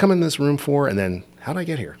what did I come in this room for, and then how did I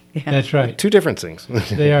get here? Yeah. That's right. Two different things.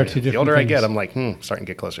 They are two different things. The older I get, I'm like, starting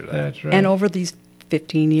to get closer to that. That's right. And over these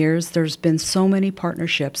 15 years, there's been so many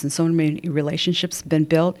partnerships and so many relationships been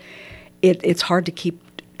built. It's hard to keep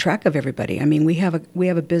track of everybody. I mean, we have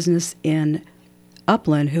a business in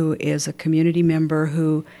Upland who is a community member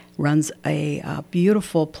who runs a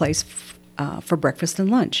beautiful place for breakfast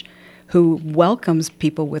and lunch, who welcomes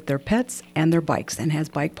people with their pets and their bikes and has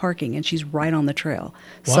bike parking, and she's right on the trail.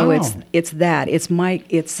 Wow. So it's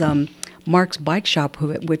Mark's Bike Shop,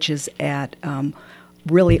 which is at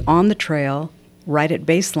really on the trail, right at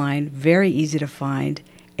Baseline, very easy to find,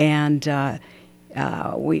 and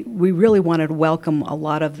we really wanted to welcome a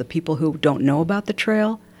lot of the people who don't know about the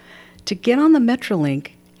trail to get on the Metrolink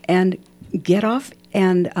and get off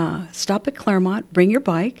and stop at Claremont, bring your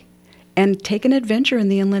bike, and take an adventure in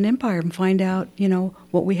the Inland Empire and find out,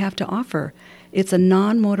 what we have to offer. It's a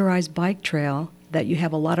non-motorized bike trail that you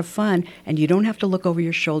have a lot of fun, and you don't have to look over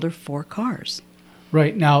your shoulder for cars.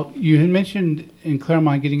 Right. Now, you had mentioned in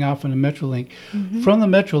Claremont getting off on the Metrolink. From the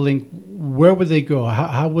Metrolink, where would they go?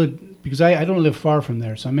 How would, because I don't live far from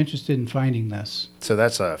there, so I'm interested in finding this. So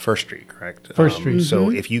that's First Street, correct? First Street.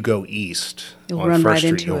 So if you go east You'll on run First right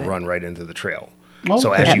Street, into you'll it. run right into the trail. Oh,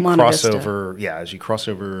 so okay. as At you Monte cross Vista.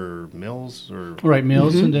 over Mills or Right,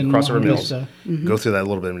 Mills, and then cross over Monte Mills, Vista. go through that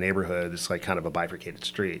little bit of neighborhood. It's like kind of a bifurcated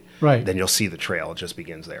street. Right. Then you'll see the trail. It just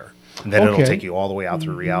begins there. And then Okay. it'll take you all the way out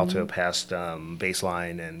through Rialto, past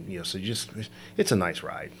Baseline, and so it's a nice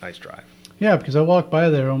ride, nice drive. Yeah, because I walk by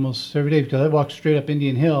there almost every day because I walk straight up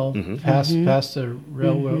Indian Hill, past the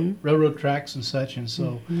railroad tracks and such, and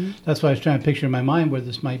so that's why I was trying to picture in my mind where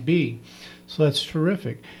this might be. So that's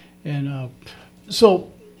terrific, and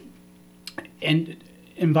and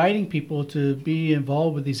inviting people to be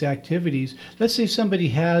involved with these activities. Let's say somebody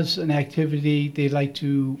has an activity they'd like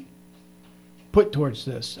to put towards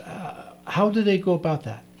this. How do they go about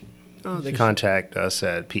that? They contact us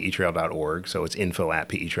at petrail.org, so it's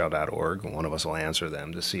info@petrail.org. One of us will answer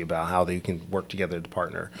them to see about how they can work together to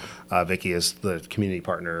partner. Vicki is the community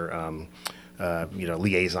partner,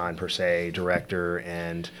 liaison per se, director,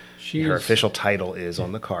 and her official title is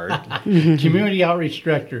on the card. Community Outreach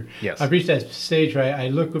Director. Yes. I've reached that stage where I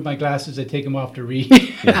look with my glasses, I take them off to read.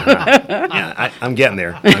 I'm getting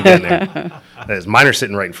there. Mine are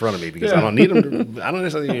sitting right in front of me because I don't need them. I don't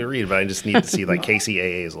necessarily need to read, but I just need to see like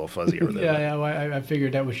KCAA is a little fuzzy over there. Well, I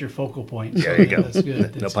figured that was your focal point. Yeah, there you go. That's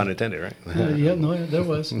good. No pun intended, right? No, there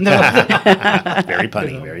was. No. Very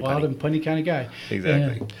punny, very wild punny. and punny kind of guy.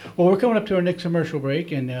 Exactly. Well, we're coming up to our next commercial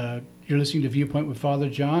break, and you're listening to Viewpoint with Father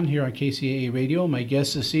John here on KCAA Radio. My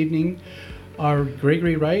guests this evening are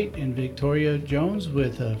Gregory Wright and Victoria Jones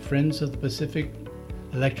with Friends of the Pacific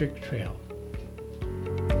Electric Trail.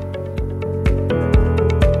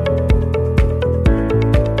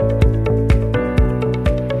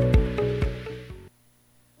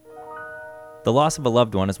 The loss of a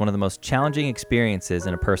loved one is one of the most challenging experiences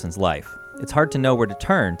in a person's life. It's hard to know where to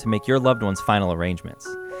turn to make your loved one's final arrangements.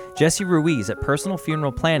 Jesse Ruiz at Personal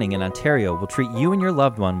Funeral Planning in Ontario will treat you and your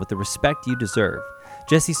loved one with the respect you deserve.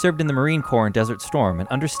 Jesse served in the Marine Corps in Desert Storm and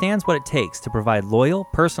understands what it takes to provide loyal,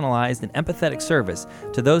 personalized, and empathetic service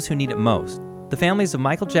to those who need it most. The families of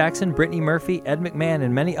Michael Jackson, Brittany Murphy, Ed McMahon,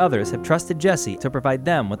 and many others have trusted Jesse to provide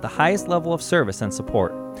them with the highest level of service and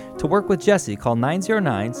support. To work with Jesse, call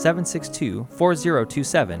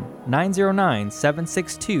 909-762-4027,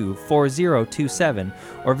 909-762-4027,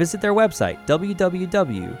 or visit their website,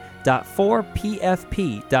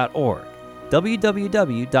 www.4pfp.org.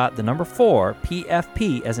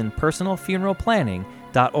 www.4pfp as in personal funeral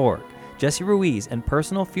planning.org. Jesse Ruiz and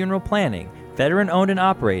Personal Funeral Planning, veteran-owned and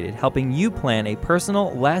operated, helping you plan a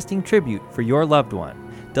personal, lasting tribute for your loved one.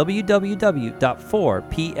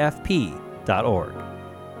 www.4pfp.org.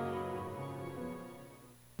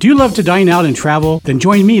 Do you love to dine out and travel? Then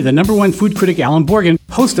join me, the #1 food critic Alan Borgen,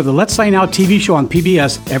 host of the Let's Dine Out TV show on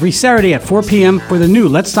PBS, every Saturday at 4 p.m. for the new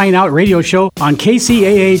Let's Dine Out radio show on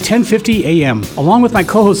KCAA 1050 AM. Along with my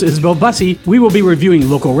co-host Isabel Bussey, we will be reviewing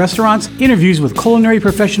local restaurants, interviews with culinary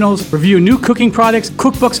professionals, review new cooking products,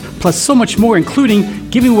 cookbooks, plus so much more, including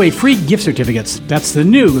giving away free gift certificates. That's the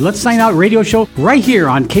new Let's Dine Out radio show right here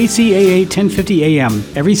on KCAA 1050 AM,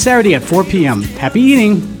 every Saturday at 4 p.m. Happy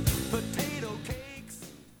eating!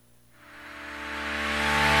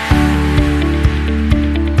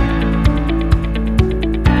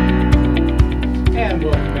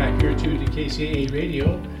 KCAA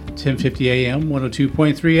Radio, 1050 AM,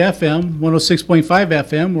 102.3 FM, 106.5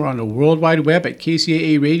 FM. We're on the World Wide Web at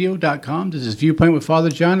kcaaradio.com. This is Viewpoint with Father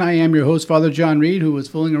John. I am your host, Father John Reed, who was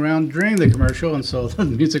fooling around during the commercial, and so the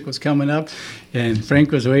music was coming up, and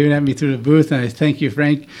Frank was waving at me through the booth, and I thank you,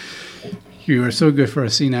 Frank. You are so good for a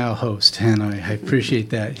senile host, and I appreciate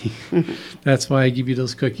that. That's why I give you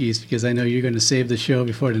those cookies, because I know you're going to save the show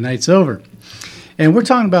before the night's over. And we're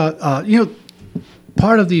talking about,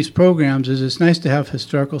 part of these programs is it's nice to have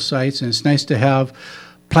historical sites, and it's nice to have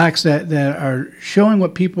plaques that are showing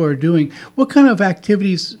what people are doing. What kind of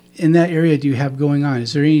activities in that area do you have going on?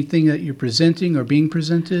 Is there anything that you're presenting or being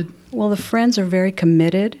presented? Well, the Friends are very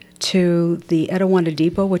committed to the Etiwanda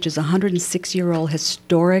Depot, which is a 106-year-old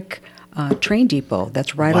historic train depot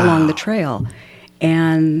that's right along the trail.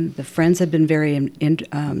 And the Friends have been very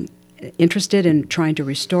interested in trying to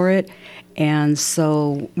restore it. And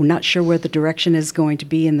so we're not sure where the direction is going to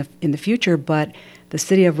be in the future, but the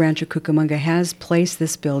city of Rancho Cucamonga has placed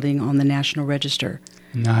this building on the National Register.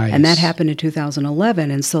 Nice. And that happened in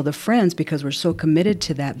 2011. And so the Friends, because we're so committed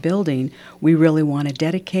to that building, we really want to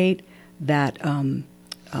dedicate that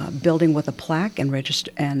building with a plaque and register,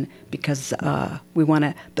 and because we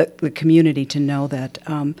want the community to know that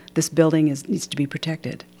this building needs to be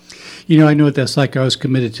protected. You know, I know what that's like. I was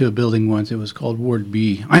committed to a building once. It was called Ward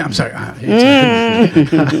B. I'm sorry.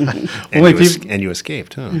 And you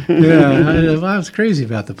escaped, huh? Yeah, I was crazy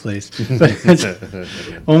about the place. But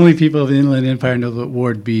only people of the Inland Empire know what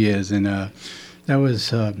Ward B is, and that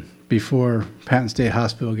was before Patton State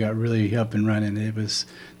Hospital got really up and running. It was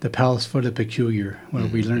the Palace for the Peculiar, where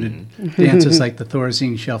we learned to dances like the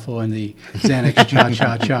Thorazine Shuffle and the Xanax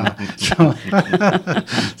Cha-Cha-Cha.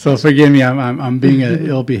 So forgive me, I'm being an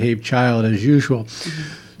ill-behaved child as usual.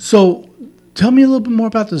 So tell me a little bit more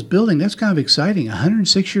about this building. That's kind of exciting.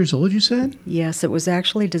 106 years old, you said? Yes, it was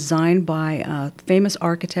actually designed by famous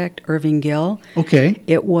architect Irving Gill. Okay.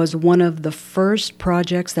 It was one of the first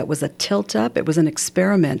projects that was a tilt-up. It was an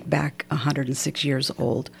experiment back 106 years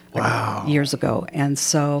old. Wow. Years ago. And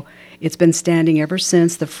so it's been standing ever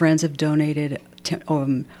since. The Friends have donated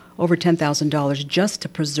over $10,000 just to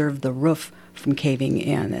preserve the roof from caving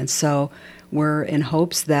in. And so we're in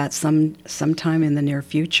hopes that sometime in the near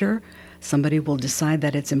future, somebody will decide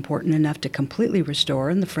that it's important enough to completely restore,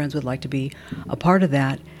 and the Friends would like to be a part of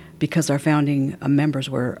that because our founding members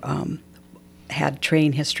had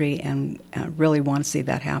train history and really want to see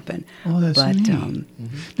that happen. Oh, that's neat.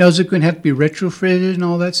 Now, is it going to have to be retrofitted and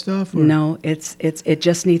all that stuff? Or? No, it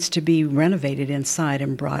just needs to be renovated inside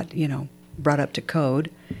and brought up to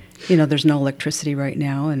code. There's no electricity right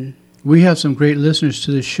now, and we have some great listeners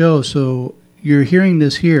to the show, so you're hearing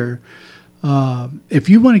this here. If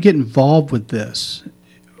you want to get involved with this,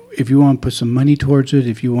 if you want to put some money towards it,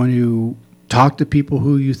 if you want to talk to people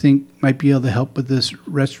who you think might be able to help with this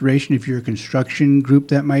restoration, if you're a construction group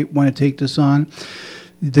that might want to take this on,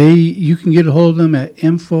 you can get a hold of them at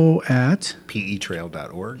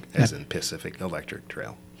info@petrail.org, as in Pacific Electric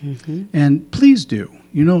Trail. Mm-hmm. And please do.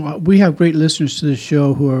 We have great listeners to this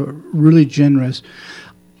show who are really generous.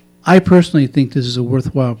 I personally think this is a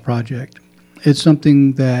worthwhile project. It's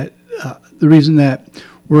something that the reason that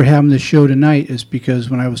we're having this show tonight is because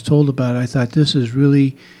when I was told about it, I thought this is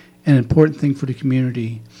really an important thing for the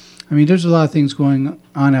community. I mean, there's a lot of things going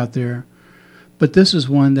on out there, but this is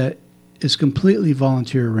one that is completely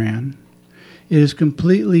volunteer ran. It is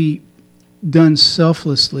completely done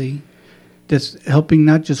selflessly. That's helping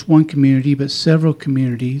not just one community, but several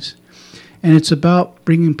communities. And it's about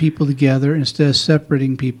bringing people together instead of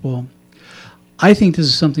separating people. I think this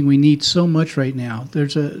is something we need so much right now.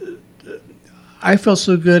 I felt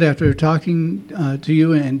so good after talking to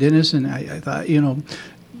you and Dennis, and I thought,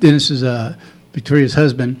 Dennis is Victoria's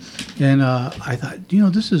husband, and I thought,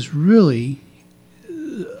 this is really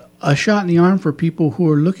a shot in the arm for people who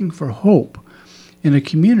are looking for hope in a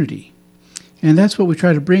community. And that's what we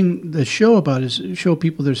try to bring the show about, is show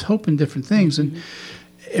people there's hope in different things. And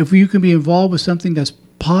if you can be involved with something that's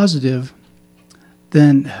positive,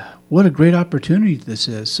 then what a great opportunity this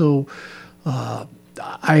is. So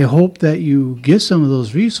I hope that you get some of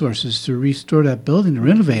those resources to restore that building, to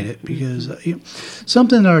renovate it, because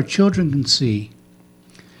something that our children can see.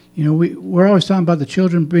 We're always talking about the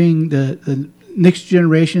children being the next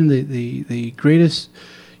generation, the greatest,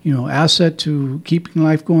 asset to keeping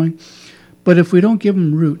life going. But if we don't give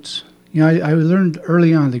them roots, I learned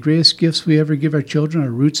early on the greatest gifts we ever give our children are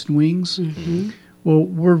roots and wings. Mm-hmm. Well,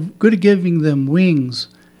 we're good at giving them wings,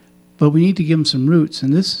 but we need to give them some roots.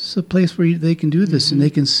 And this is a place where they can do this, and they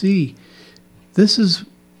can see this is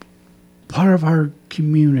part of our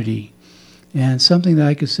community and something that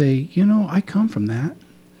I could say, I come from that.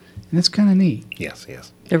 And it's kind of neat. Yes.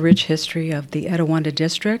 The rich history of the Etiwanda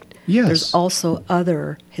district. Yes. There's also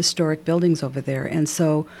other historic buildings over there. And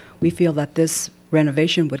so we feel that this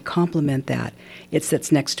renovation would complement that. It sits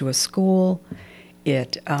next to a school.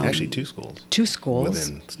 Actually, two schools. Two schools.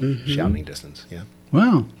 Within shouting distance, yeah.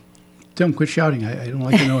 Wow. Tell them quit shouting. I don't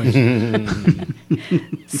like the noise.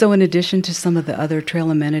 So in addition to some of the other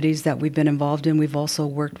trail amenities that we've been involved in, we've also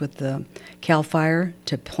worked with the CAL FIRE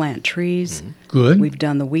to plant trees. Good. We've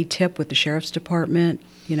done the weed tip with the Sheriff's Department.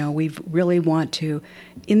 We really want to,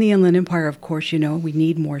 in the Inland Empire, of course, we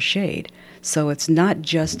need more shade. So it's not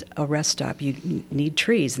just a rest stop. You need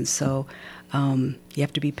trees. And so you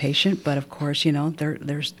have to be patient. But, of course,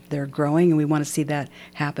 they're growing, and we want to see that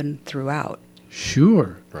happen throughout.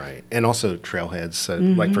 Sure. Right. And also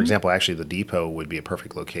trailheads. Like, for example, actually the depot would be a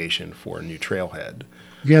perfect location for a new trailhead.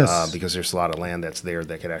 Yes. Because there's a lot of land that's there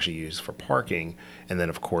that could actually use for parking. And then,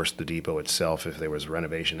 of course, the depot itself, if there was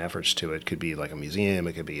renovation efforts to it, could be like a museum.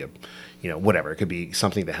 It could be whatever. It could be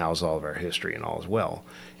something to house all of our history and all as well.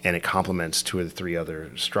 And it complements 2 or 3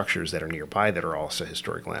 other structures that are nearby that are also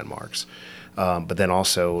historic landmarks. But then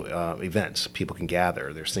also events. People can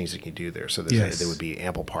gather. There's things that you can do there. So there would be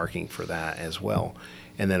ample parking for that as well.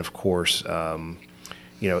 And then, of course,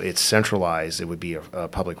 it's centralized. It would be a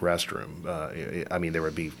public restroom. There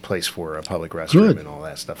would be place for a public restroom and all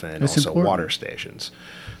that stuff, and That's also important. water stations.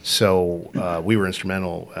 So we were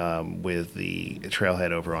instrumental with the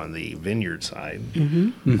trailhead over on the Vineyard side.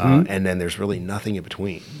 And then there's really nothing in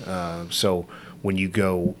between. So when you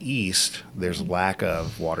go east, there's lack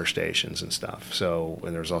of water stations and stuff.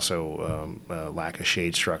 And there's also lack of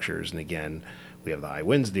shade structures. And again, we have the high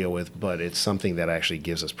winds to deal with, but it's something that actually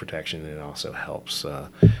gives us protection, and it also helps. The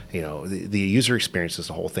user experience is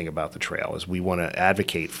the whole thing about the trail. Is we want to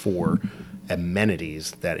advocate for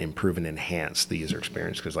amenities that improve and enhance the user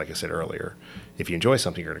experience. Because, like I said earlier, if you enjoy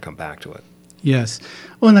something, you're going to come back to it. Yes.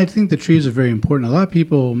 Well, and I think the trees are very important. A lot of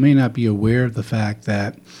people may not be aware of the fact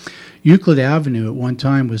that Euclid Avenue at one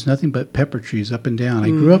time was nothing but pepper trees up and down. I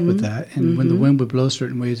grew up with that, and when the wind would blow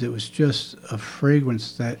certain ways, it was just a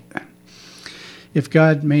fragrance that if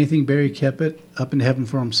God made anything, Barry kept it up in heaven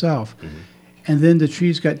for himself. And then the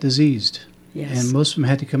trees got diseased. Yes. And most of them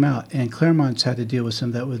had to come out. And Claremont's had to deal with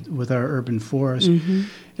some of that with our urban forest.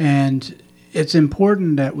 And it's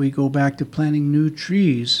important that we go back to planting new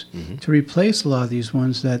trees to replace a lot of these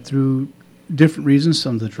ones that through different reasons,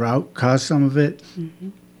 some of the drought caused some of it.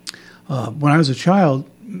 When I was a child,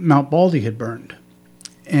 Mount Baldy had burned.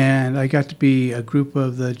 And I got to be a group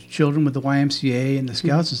of the children with the YMCA and the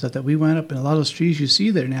Scouts and stuff that we went up, and a lot of those trees you see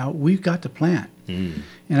there now, we've got to plant. And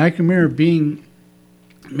I can remember being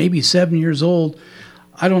maybe 7 years old.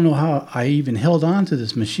 I don't know how I even held on to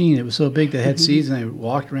this machine. It was so big that it had seeds, and I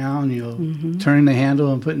walked around, turning the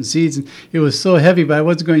handle and putting seeds. And it was so heavy, but I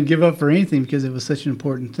wasn't going to give up for anything because it was such an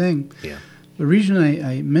important thing. The reason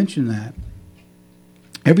I mention that,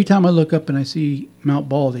 every time I look up and I see Mount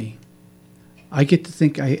Baldy, I get to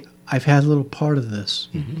think I've had a little part of this.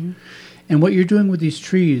 And what you're doing with these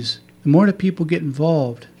trees, the more that people get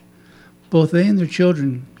involved, both they and their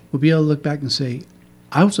children will be able to look back and say,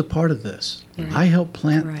 I was a part of this. I helped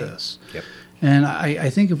plant this. And I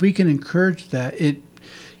think if we can encourage that, it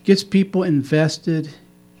gets people invested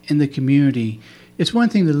in the community. It's one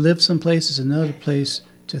thing to live someplace, it's another place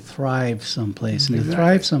to thrive someplace. And to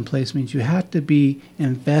thrive someplace means you have to be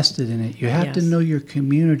invested in it. You have to know your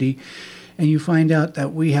community. And you find out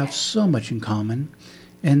that we have so much in common.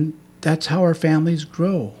 And that's how our families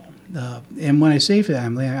grow. And when I say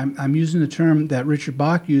family, I'm using the term that Richard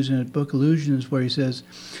Bach used in the book Illusions, where he says,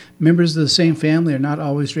 members of the same family are not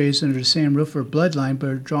always raised under the same roof or bloodline, but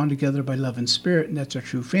are drawn together by love and spirit, and that's our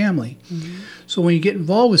true family. So when you get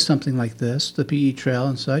involved with something like this, the PE Trail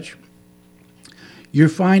and such, you're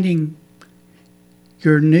finding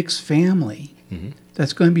your next family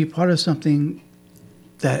that's going to be part of something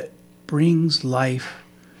that brings life,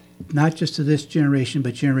 not just to this generation,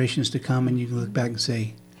 but generations to come, and you can look back and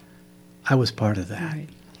say, I was part of that.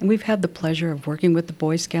 And we've had the pleasure of working with the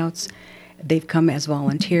Boy Scouts. They've come as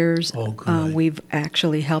volunteers. We've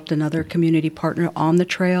actually helped another community partner on the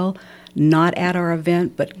trail, not at our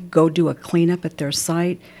event, but go do a cleanup at their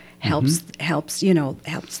site. Helps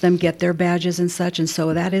them get their badges and such, and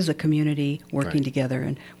so that is a community working together,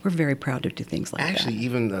 and we're very proud to do things like that. Actually,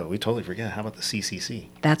 even we totally forget. How about the CCC?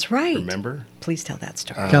 That's right. Remember? Please tell that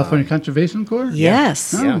story. California Conservation Corps?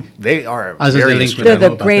 Yes. Yeah, they are They're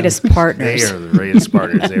the greatest partners. They are the greatest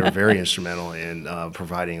partners. They were very instrumental in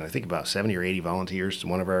providing, I think, about 70 or 80 volunteers to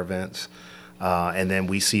one of our events. And then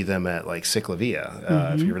we see them at like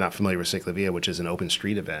Ciclavia. If you're not familiar with Ciclavia, which is an open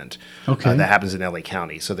street event that happens in LA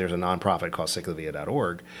County. So there's a nonprofit called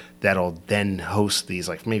ciclavia.org that'll then host these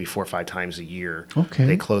like maybe 4 or 5 times a year.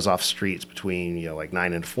 They close off streets between like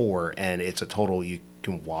 9 and 4, and it's a total, you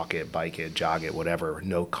can walk it, bike it, jog it, whatever,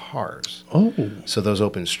 no cars. So those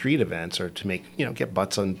open street events are to make, get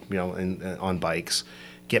butts on, on bikes,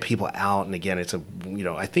 get people out. And again, it's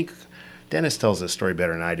I think Dennis tells this story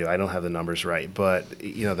better than I do. I don't have the numbers right, but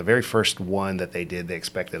the very first one that they did, they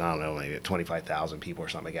expected, I don't know, maybe 25,000 people or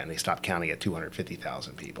something like that, and they stopped counting at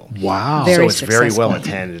 250,000 people. Wow! Very so it's successful. very well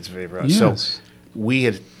attended. It's very so. We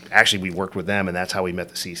worked with them, and that's how we met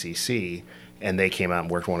the CCC. And they came out and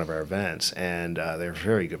worked one of our events, and they're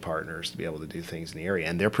very good partners to be able to do things in the area.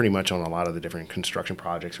 And they're pretty much on a lot of the different construction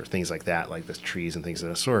projects or things like that, like the trees and things of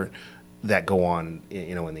that sort, that go on,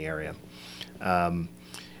 in the area.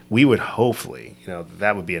 We would hopefully,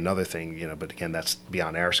 that would be another thing, but again, that's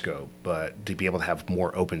beyond our scope, but to be able to have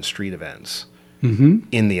more open street events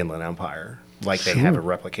in the Inland Empire, like they have to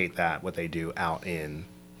replicate what they do out in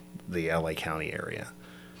the LA County area.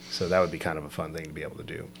 So that would be kind of a fun thing to be able to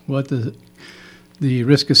do. Well, the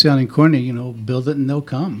risk of sounding corny, build it and they'll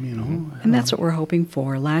come, And that's what we're hoping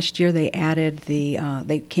for. Last year they added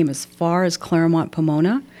they came as far as Claremont,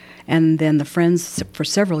 Pomona. And then the Friends, for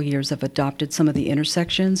several years, have adopted some of the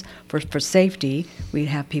intersections for safety. We'd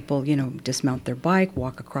have people, dismount their bike,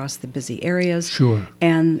 walk across the busy areas. Sure.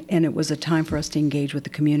 And it was a time for us to engage with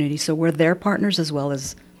the community. So we're their partners as well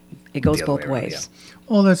as it goes both ways.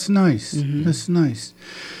 Oh, that's nice. That's nice.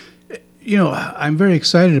 I'm very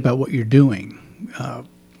excited about what you're doing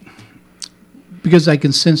because I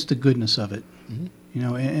can sense the goodness of it.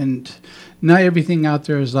 And not everything out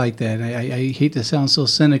there is like that. I hate to sound so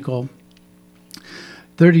cynical.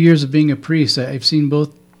 30 years of being a priest, I've seen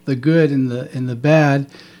both the good and the bad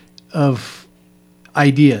of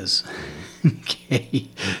ideas. Okay,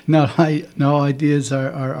 no ideas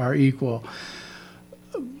are equal.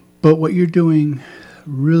 But what you're doing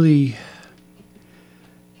really,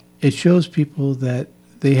 it shows people that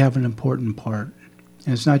they have an important part.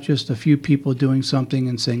 And it's not just a few people doing something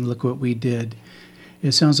and saying, look what we did.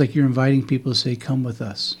 It sounds like you're inviting people to say, come with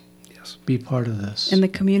us. Yeah. be part of this. And the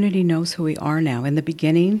community knows who we are now. In the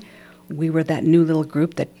beginning, we were that new little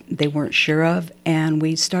group that they weren't sure of, and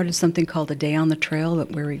we started something called a Day on the Trail,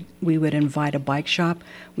 where we would invite a bike shop.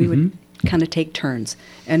 We would kind of take turns,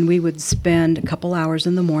 and we would spend a couple hours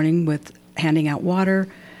in the morning with handing out water,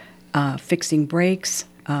 fixing brakes,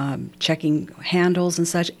 checking handles and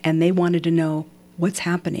such, and they wanted to know what's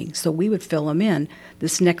happening. So we would fill them in.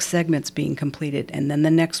 This next segment's being completed, and then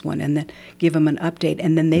the next one, and then give them an update,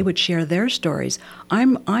 and then they would share their stories.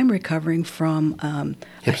 I'm recovering from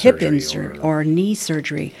a hip insert or knee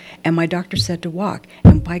surgery, and my doctor said to walk.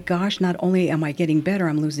 And by gosh, not only am I getting better,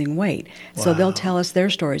 I'm losing weight. So they'll tell us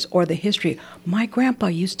their stories or the history. My grandpa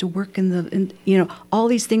used to work all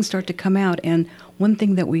these things start to come out. And one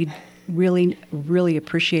thing that we really, really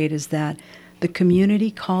appreciate is that the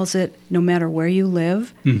community calls it, no matter where you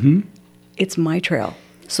live, it's my trail.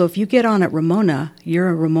 So if you get on at Ramona, you're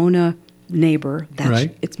a Ramona neighbor.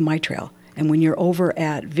 It's my trail. And when you're over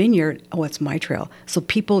at Vineyard, it's my trail. So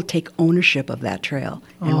people take ownership of that trail.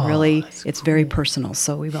 And really, it's very personal.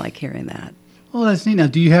 So we like hearing that. Well, that's neat. Now,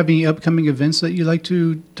 do you have any upcoming events that you'd like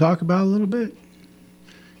to talk about a little bit?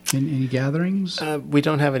 Any gatherings? We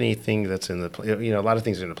don't have anything that's in the, a lot of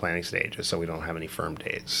things are in the planning stages, so we don't have any firm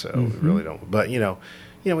dates. So we really don't. But,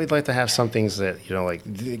 we'd like to have some things that,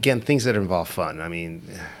 again, things that involve fun. I mean,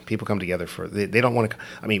 people come together they don't want to,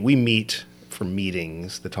 we meet for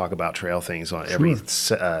meetings to talk about trail things on every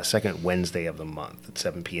second Wednesday of the month at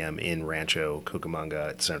 7 p.m. in Rancho Cucamonga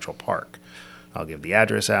at Central Park. I'll give the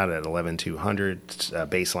address out at 11200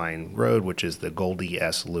 Baseline Road, which is the Goldie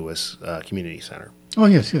S. Lewis Community Center. Oh,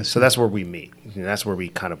 yes. So that's where we meet. That's where we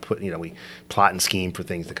kind of put, we plot and scheme for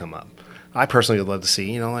things to come up. I personally would love to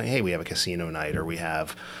see, hey, we have a casino night or we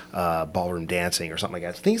have ballroom dancing or something like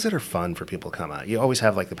that. Things that are fun for people to come out. You always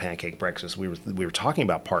have like the pancake breakfast. We were talking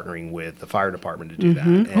about partnering with the fire department to do that.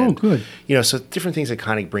 And, good. So different things that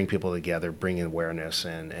kind of bring people together, bring in awareness,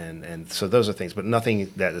 and so those are things. But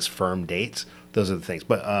nothing that is firm dates. Those are the things.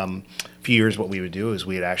 But a few years, what we would do is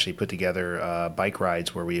we'd actually put together bike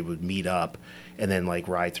rides where we would meet up and then like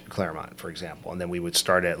ride through Claremont, for example. And then we would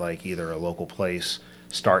start at like either a local place,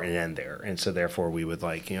 start and end there. And so therefore we would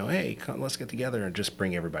like, hey, let's get together and just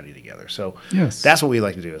bring everybody together. So that's what we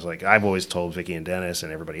like to do is like I've always told Vicki and Dennis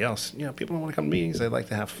and everybody else, people don't want to come to meetings. They like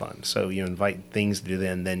to have fun. So you invite things to do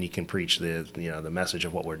then you can preach the message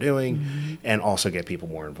of what we're doing and also get people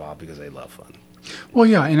more involved because they love fun. Well,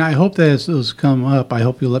 yeah, and I hope that as those come up, I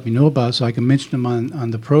hope you'll let me know about it so I can mention them on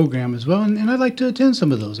the program as well. And I'd like to attend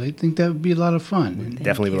some of those. I think that would be a lot of fun.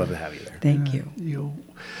 Definitely would love to have you there. Thank you.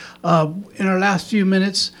 In our last few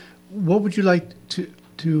minutes, what would you like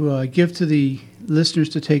to give to the listeners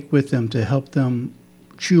to take with them to help them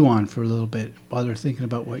chew on for a little bit while they're thinking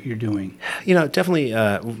about what you're doing? Definitely,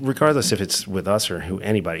 regardless if it's with us or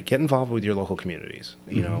anybody, get involved with your local communities.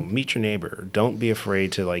 Meet your neighbor. Don't be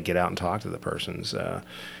afraid to get out and talk to the persons.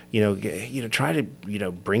 Try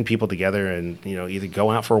to bring people together and either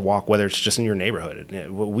go out for a walk, whether it's just in your neighborhood.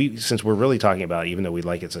 Since we're really talking about, even though we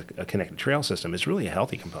like it's a connected trail system, it's really a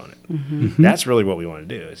healthy component. That's really what we want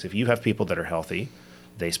to do. Is if you have people that are healthy,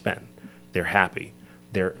 they spend, they're happy.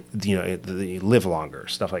 They live longer,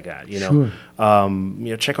 stuff like that.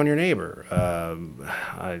 Check on your neighbor.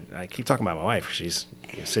 I keep talking about my wife. She's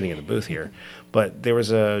sitting in the booth here, but there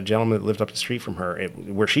was a gentleman that lived up the street from her,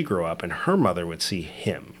 where she grew up, and her mother would see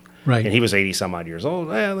him. Right. And he was 80 some odd years old.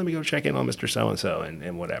 Let me go check in on Mr. So-and-so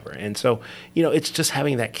and whatever. And so, it's just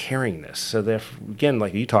having that caringness. So again,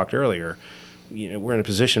 like you talked earlier, we're in a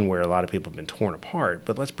position where a lot of people have been torn apart,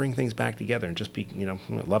 but let's bring things back together and just be,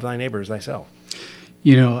 love thy neighbor as thyself.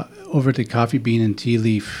 Over at the Coffee Bean and Tea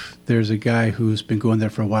Leaf, there's a guy who's been going there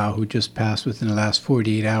for a while who just passed within the last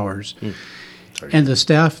 48 hours. And the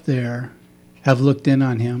staff there have looked in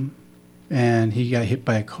on him, and he got hit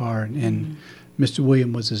by a car, and Mr.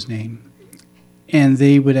 William was his name. And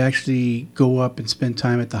they would actually go up and spend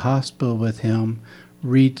time at the hospital with him,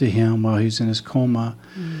 read to him while he's in his coma.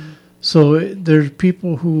 So there's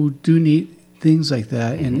people who do need things like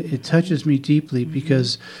that, and it touches me deeply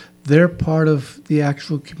because they're part of the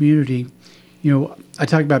actual community. I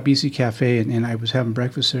talked about BC Cafe, and I was having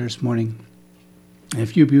breakfast there this morning. And a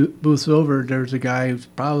few booths over, there's a guy who's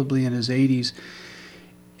probably in his 80s,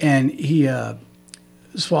 and he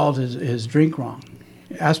swallowed his drink wrong,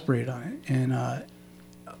 aspirated on it. And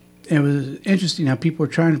it was interesting how people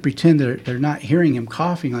were trying to pretend they're not hearing him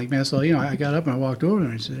coughing like mad. So, I got up and I walked over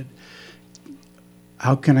and I said,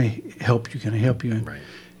 how can I help you? Can I help you?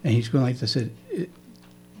 And he's going like this. I said,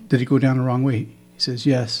 did he go down the wrong way? He says,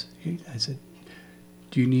 yes. I said,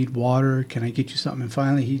 do you need water? Can I get you something? And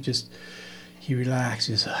finally, He relaxed.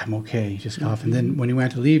 He said, I'm okay. He just coughed. And then when he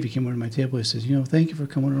went to leave, he came over to my table. He says, thank you for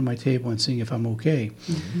coming over to my table and seeing if I'm okay.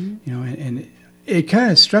 And it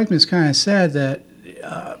kind of struck me as kind of sad that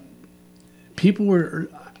people were,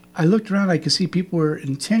 I looked around, I could see people were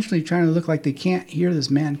intentionally trying to look like they can't hear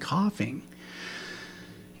this man coughing.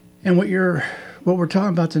 And what we're talking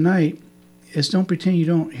about tonight is don't pretend you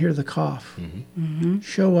don't hear the cough.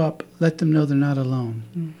 Show up, let them know they're not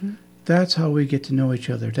alone. That's how we get to know each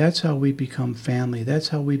other. That's how we become family. That's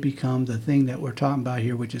how we become the thing that we're talking about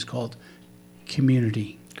here, which is called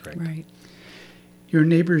community. Correct. Right. Your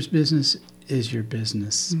neighbor's business is your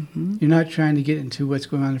business. You're not trying to get into what's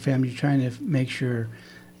going on in the family. You're trying to make sure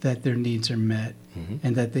that their needs are met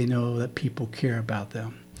and that they know that people care about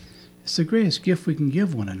them. It's the greatest gift we can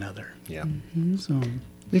give one another. Yeah. So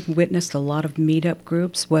we've witnessed a lot of meetup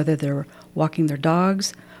groups, whether they're walking their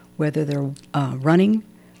dogs, whether they're running,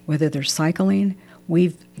 whether they're cycling.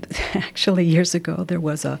 We've actually, years ago, there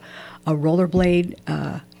was a rollerblade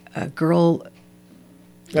a girl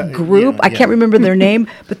group. I can't remember their name,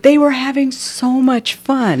 but they were having so much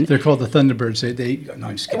fun. They're called the Thunderbirds. No,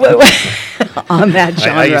 I'm just kidding. On that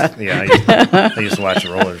genre. I used to watch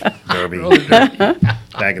roller derby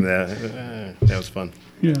back in the. That was fun.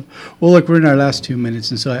 Yeah. Well, look, we're in our last 2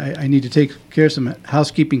 minutes, and so I need to take care of some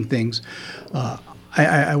housekeeping things.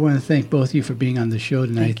 I want to thank both of you for being on the show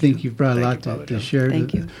tonight. I think you've brought a lot to share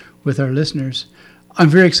with our listeners. I'm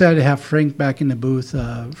very excited to have Frank back in the booth.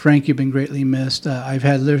 Frank, you've been greatly missed. I've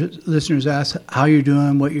had listeners ask how you're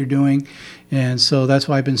doing, what you're doing, and so that's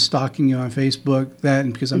why I've been stalking you on Facebook,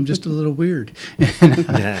 and because I'm just a little weird.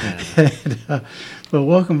 But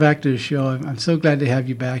welcome back to the show. I'm so glad to have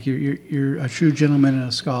you back. You're a true gentleman and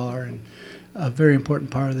a scholar, and a very important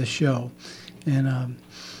part of the show. And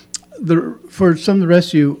for some of the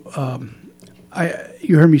rest of you,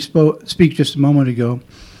 you heard me speak just a moment ago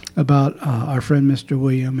about our friend Mr.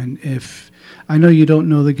 William, and if I know you don't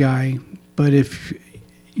know the guy, but if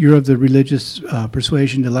you're of the religious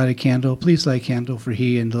persuasion to light a candle, please light a candle for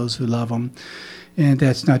he and those who love him. And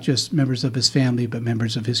that's not just members of his family, but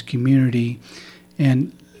members of his community.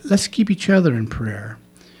 And let's keep each other in prayer.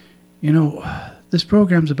 This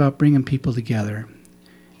program's about bringing people together.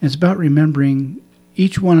 It's about remembering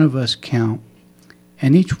each one of us count,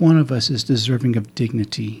 and each one of us is deserving of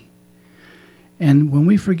dignity. And when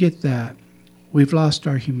we forget that, we've lost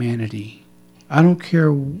our humanity. I don't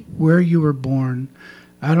care where you were born.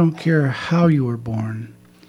 I don't care how you were born.